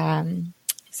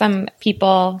some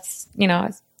people,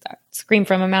 scream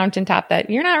from a mountaintop that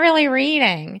you're not really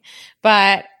reading,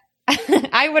 but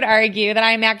I would argue that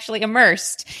I'm actually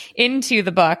immersed into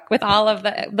the book with all of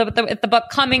the book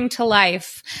coming to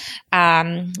life,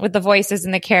 with the voices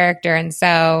and the character. And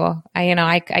so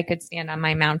I could stand on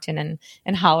my mountain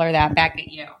and holler that back at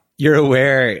you. You're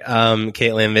aware,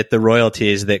 Caitlin, that the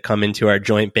royalties that come into our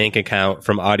joint bank account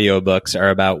from audiobooks are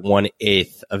about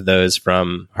 1/8 of those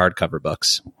from hardcover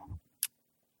books.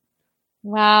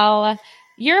 Well,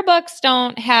 your books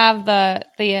don't have the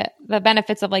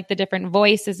benefits of like the different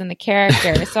voices and the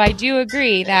characters. So I do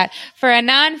agree that for a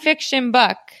nonfiction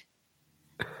book,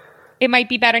 it might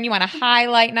be better, and you want to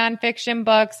highlight nonfiction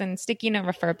books and sticky note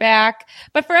refer back.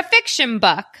 But for a fiction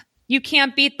book, you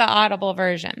can't beat the Audible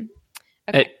version.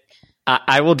 Okay.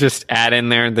 I will just add in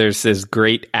there's this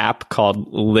great app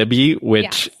called Libby,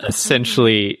 which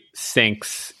essentially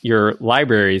syncs your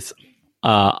library's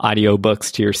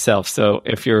audiobooks to yourself. So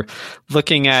if you're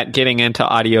looking at getting into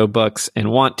audiobooks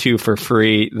and want to for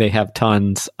free, they have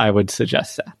tons. I would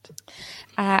suggest that.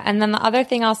 And then the other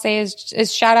thing I'll say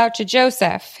is shout out to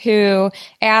Joseph, who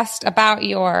asked about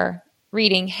your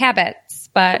reading habits,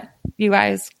 but you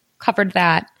guys covered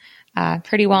that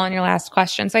pretty well in your last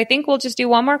question. So I think we'll just do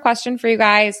one more question for you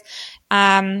guys.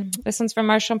 This one's from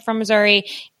Marshall from Missouri.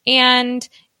 And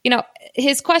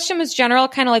his question was general,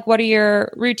 kind of like, what do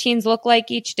your routines look like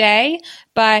each day?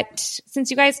 But since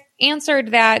you guys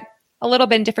answered that a little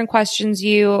bit in different questions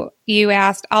you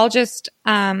asked, I'll just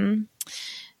kind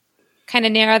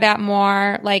of narrow that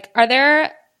more. Like, are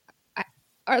there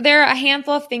a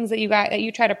handful of things that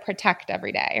you try to protect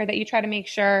every day, or that you try to make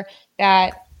sure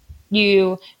that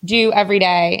you do every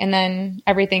day, and then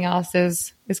everything else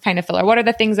is kind of filler? What are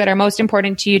the things that are most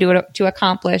important to you to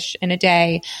accomplish in a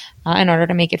day in order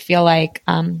to make it feel like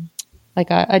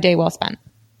a day well spent?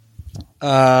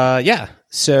 Yeah.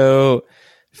 So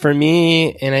for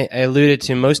me, and I alluded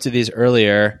to most of these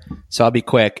earlier, so I'll be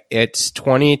quick. It's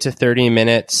 20 to 30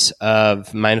 minutes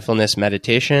of mindfulness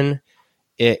meditation.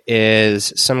 It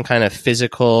is some kind of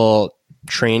physical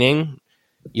training,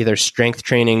 either strength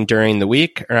training during the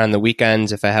week or on the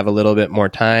weekends. If I have a little bit more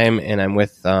time and I'm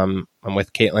with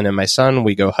Caitlin and my son,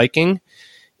 we go hiking,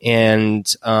 and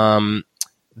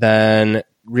then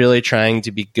really trying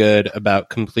to be good about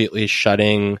completely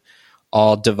shutting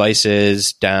all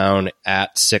devices down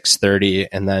at 6:30,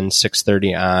 and then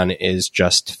 6:30 on is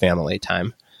just family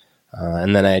time.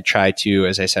 And then I try to,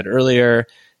 as I said earlier,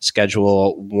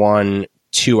 schedule 1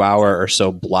 2-hour or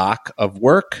so block of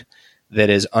work that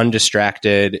is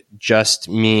undistracted, just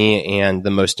me and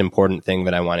the most important thing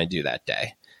that I want to do that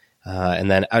day. And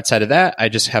then outside of that, I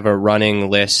just have a running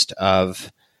list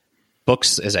of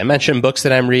books, as I mentioned, books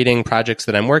that I'm reading, projects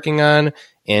that I'm working on,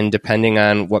 and depending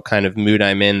on what kind of mood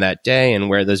I'm in that day and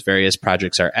where those various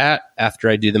projects are at, after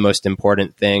I do the most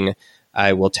important thing,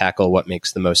 I will tackle what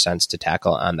makes the most sense to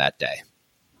tackle on that day.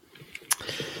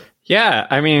 Yeah,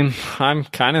 I mean, I'm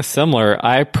kind of similar.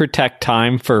 I protect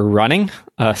time for running,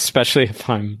 especially if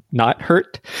I'm not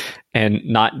hurt and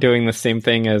not doing the same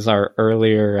thing as our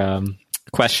earlier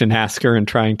question asker and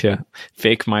trying to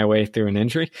fake my way through an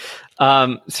injury.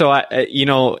 So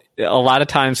a lot of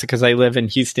times, because I live in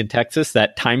Houston, Texas,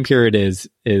 that time period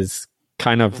is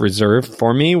kind of reserved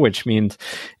for me, which means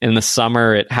in the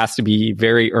summer it has to be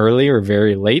very early or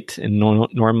very late. And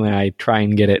normally I try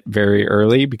and get it very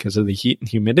early because of the heat and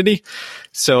humidity.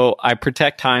 So I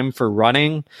protect time for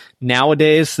running.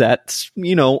 Nowadays, that's,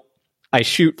 I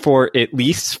shoot for at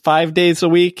least 5 days a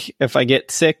week. If I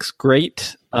get 6,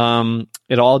 great.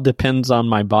 It all depends on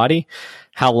my body,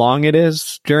 how long it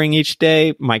is during each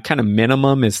day. My kind of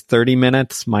minimum is 30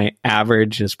 minutes. My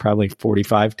average is probably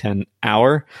 45 to an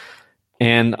hour.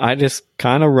 And I just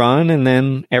kind of run. And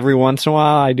then every once in a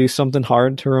while, I do something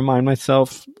hard to remind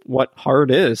myself what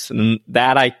hard is. And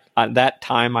that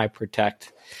time I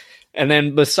protect. And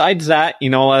then besides that,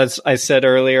 as I said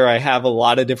earlier, I have a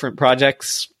lot of different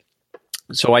projects.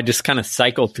 So I just kind of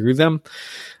cycle through them.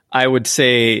 I would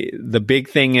say the big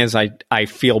thing is I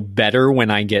feel better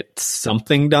when I get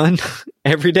something done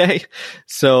every day.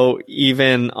 So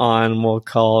even on, we'll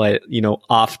call it,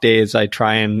 off days, I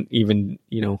try and even,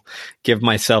 give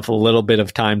myself a little bit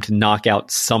of time to knock out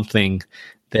something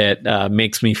that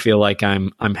makes me feel like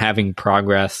I'm having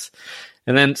progress.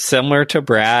 And then similar to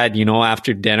Brad,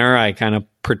 after dinner, I kind of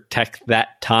protect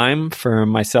that time for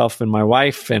myself and my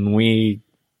wife, and we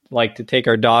like to take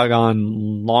our dog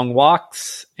on long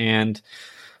walks and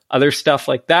other stuff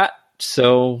like that.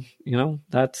 So,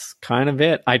 that's kind of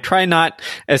it. I try not,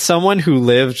 as someone who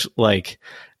lived like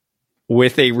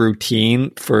with a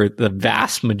routine for the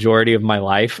vast majority of my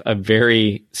life, a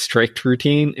very strict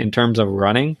routine in terms of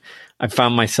running, I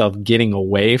found myself getting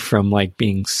away from like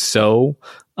being so,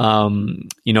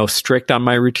 strict on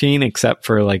my routine, except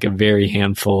for like a very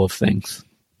handful of things.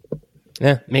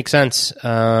 Yeah, makes sense.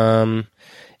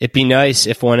 It'd be nice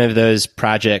if one of those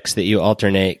projects that you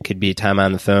alternate could be time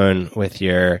on the phone with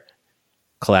your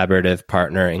collaborative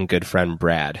partner and good friend,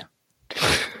 Brad.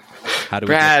 How do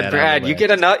Brad, you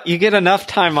get enough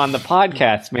time on the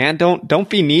podcast, man. Don't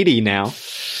be needy now.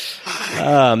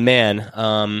 Oh,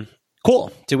 man.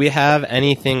 Cool. Do we have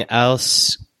anything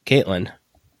else, Caitlin?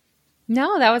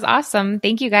 No, that was awesome.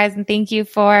 Thank you guys. And thank you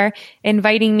for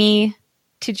inviting me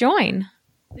to join.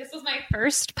 This was my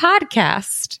first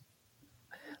podcast.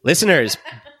 Listeners,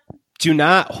 do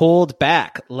not hold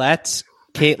back. Let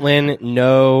Caitlin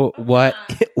know what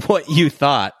you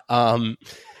thought.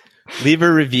 Leave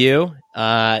a review.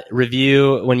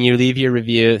 When you leave your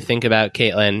review, think about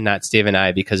Caitlin, not Steve and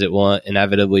I, because it will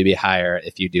inevitably be higher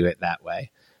if you do it that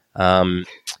way.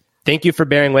 Thank you for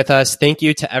bearing with us. Thank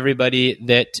you to everybody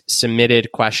that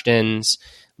submitted questions.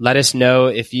 Let us know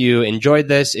if you enjoyed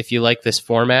this, if you like this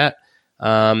format.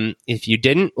 If you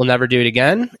didn't, we'll never do it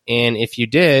again. And if you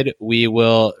did, we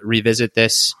will revisit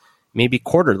this maybe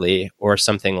quarterly or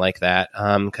something like that.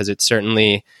 Because it's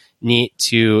certainly neat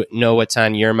to know what's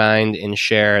on your mind and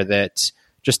share that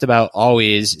just about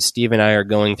always Steve and I are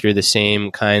going through the same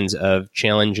kinds of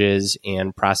challenges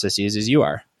and processes as you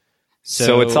are.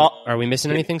 So it's all, are we missing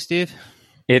anything, Steve?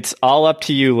 It's all up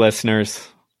to you, listeners.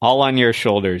 All on your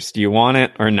shoulders. Do you want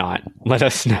it or not? Let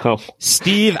us know.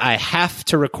 Steve, I have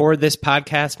to record this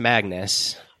podcast,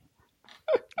 Magnus.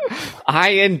 I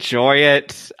enjoy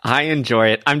it. I'm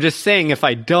just saying, if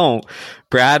I don't,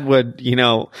 Brad would,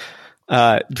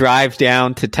 drive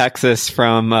down to Texas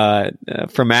from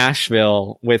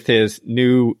Asheville with his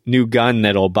new gun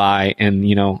that he'll buy and,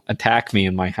 attack me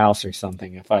in my house or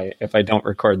something if I don't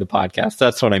record the podcast.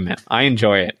 That's what I meant. I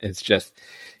enjoy it. It's just,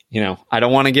 I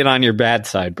don't want to get on your bad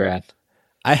side, Brad.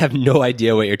 I have no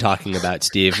idea what you're talking about,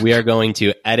 Steve. We are going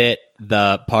to edit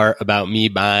the part about me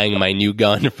buying my new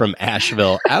gun from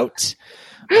Asheville out.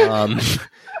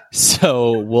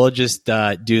 So we'll just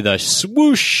do the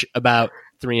swoosh about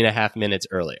 3.5 minutes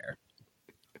earlier.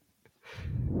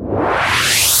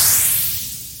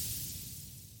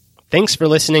 Thanks for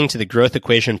listening to the Growth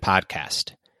Equation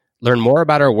podcast. Learn more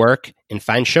about our work and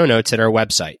find show notes at our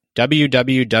website,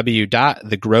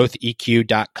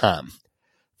 www.thegrowtheq.com.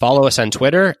 Follow us on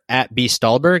Twitter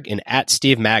 @bstallberg and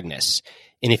 @Steve Magnus.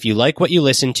 And if you like what you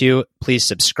listen to, please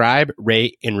subscribe,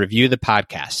 rate, and review the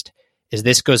podcast, as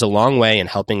this goes a long way in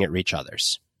helping it reach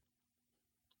others.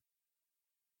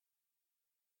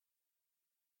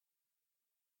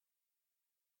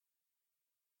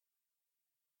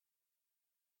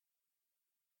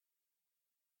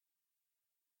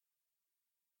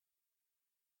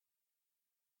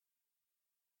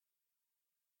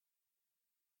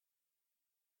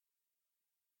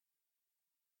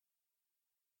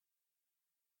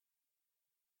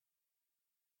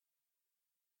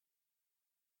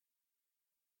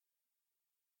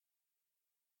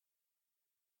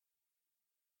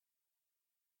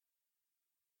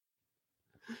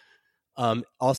 Also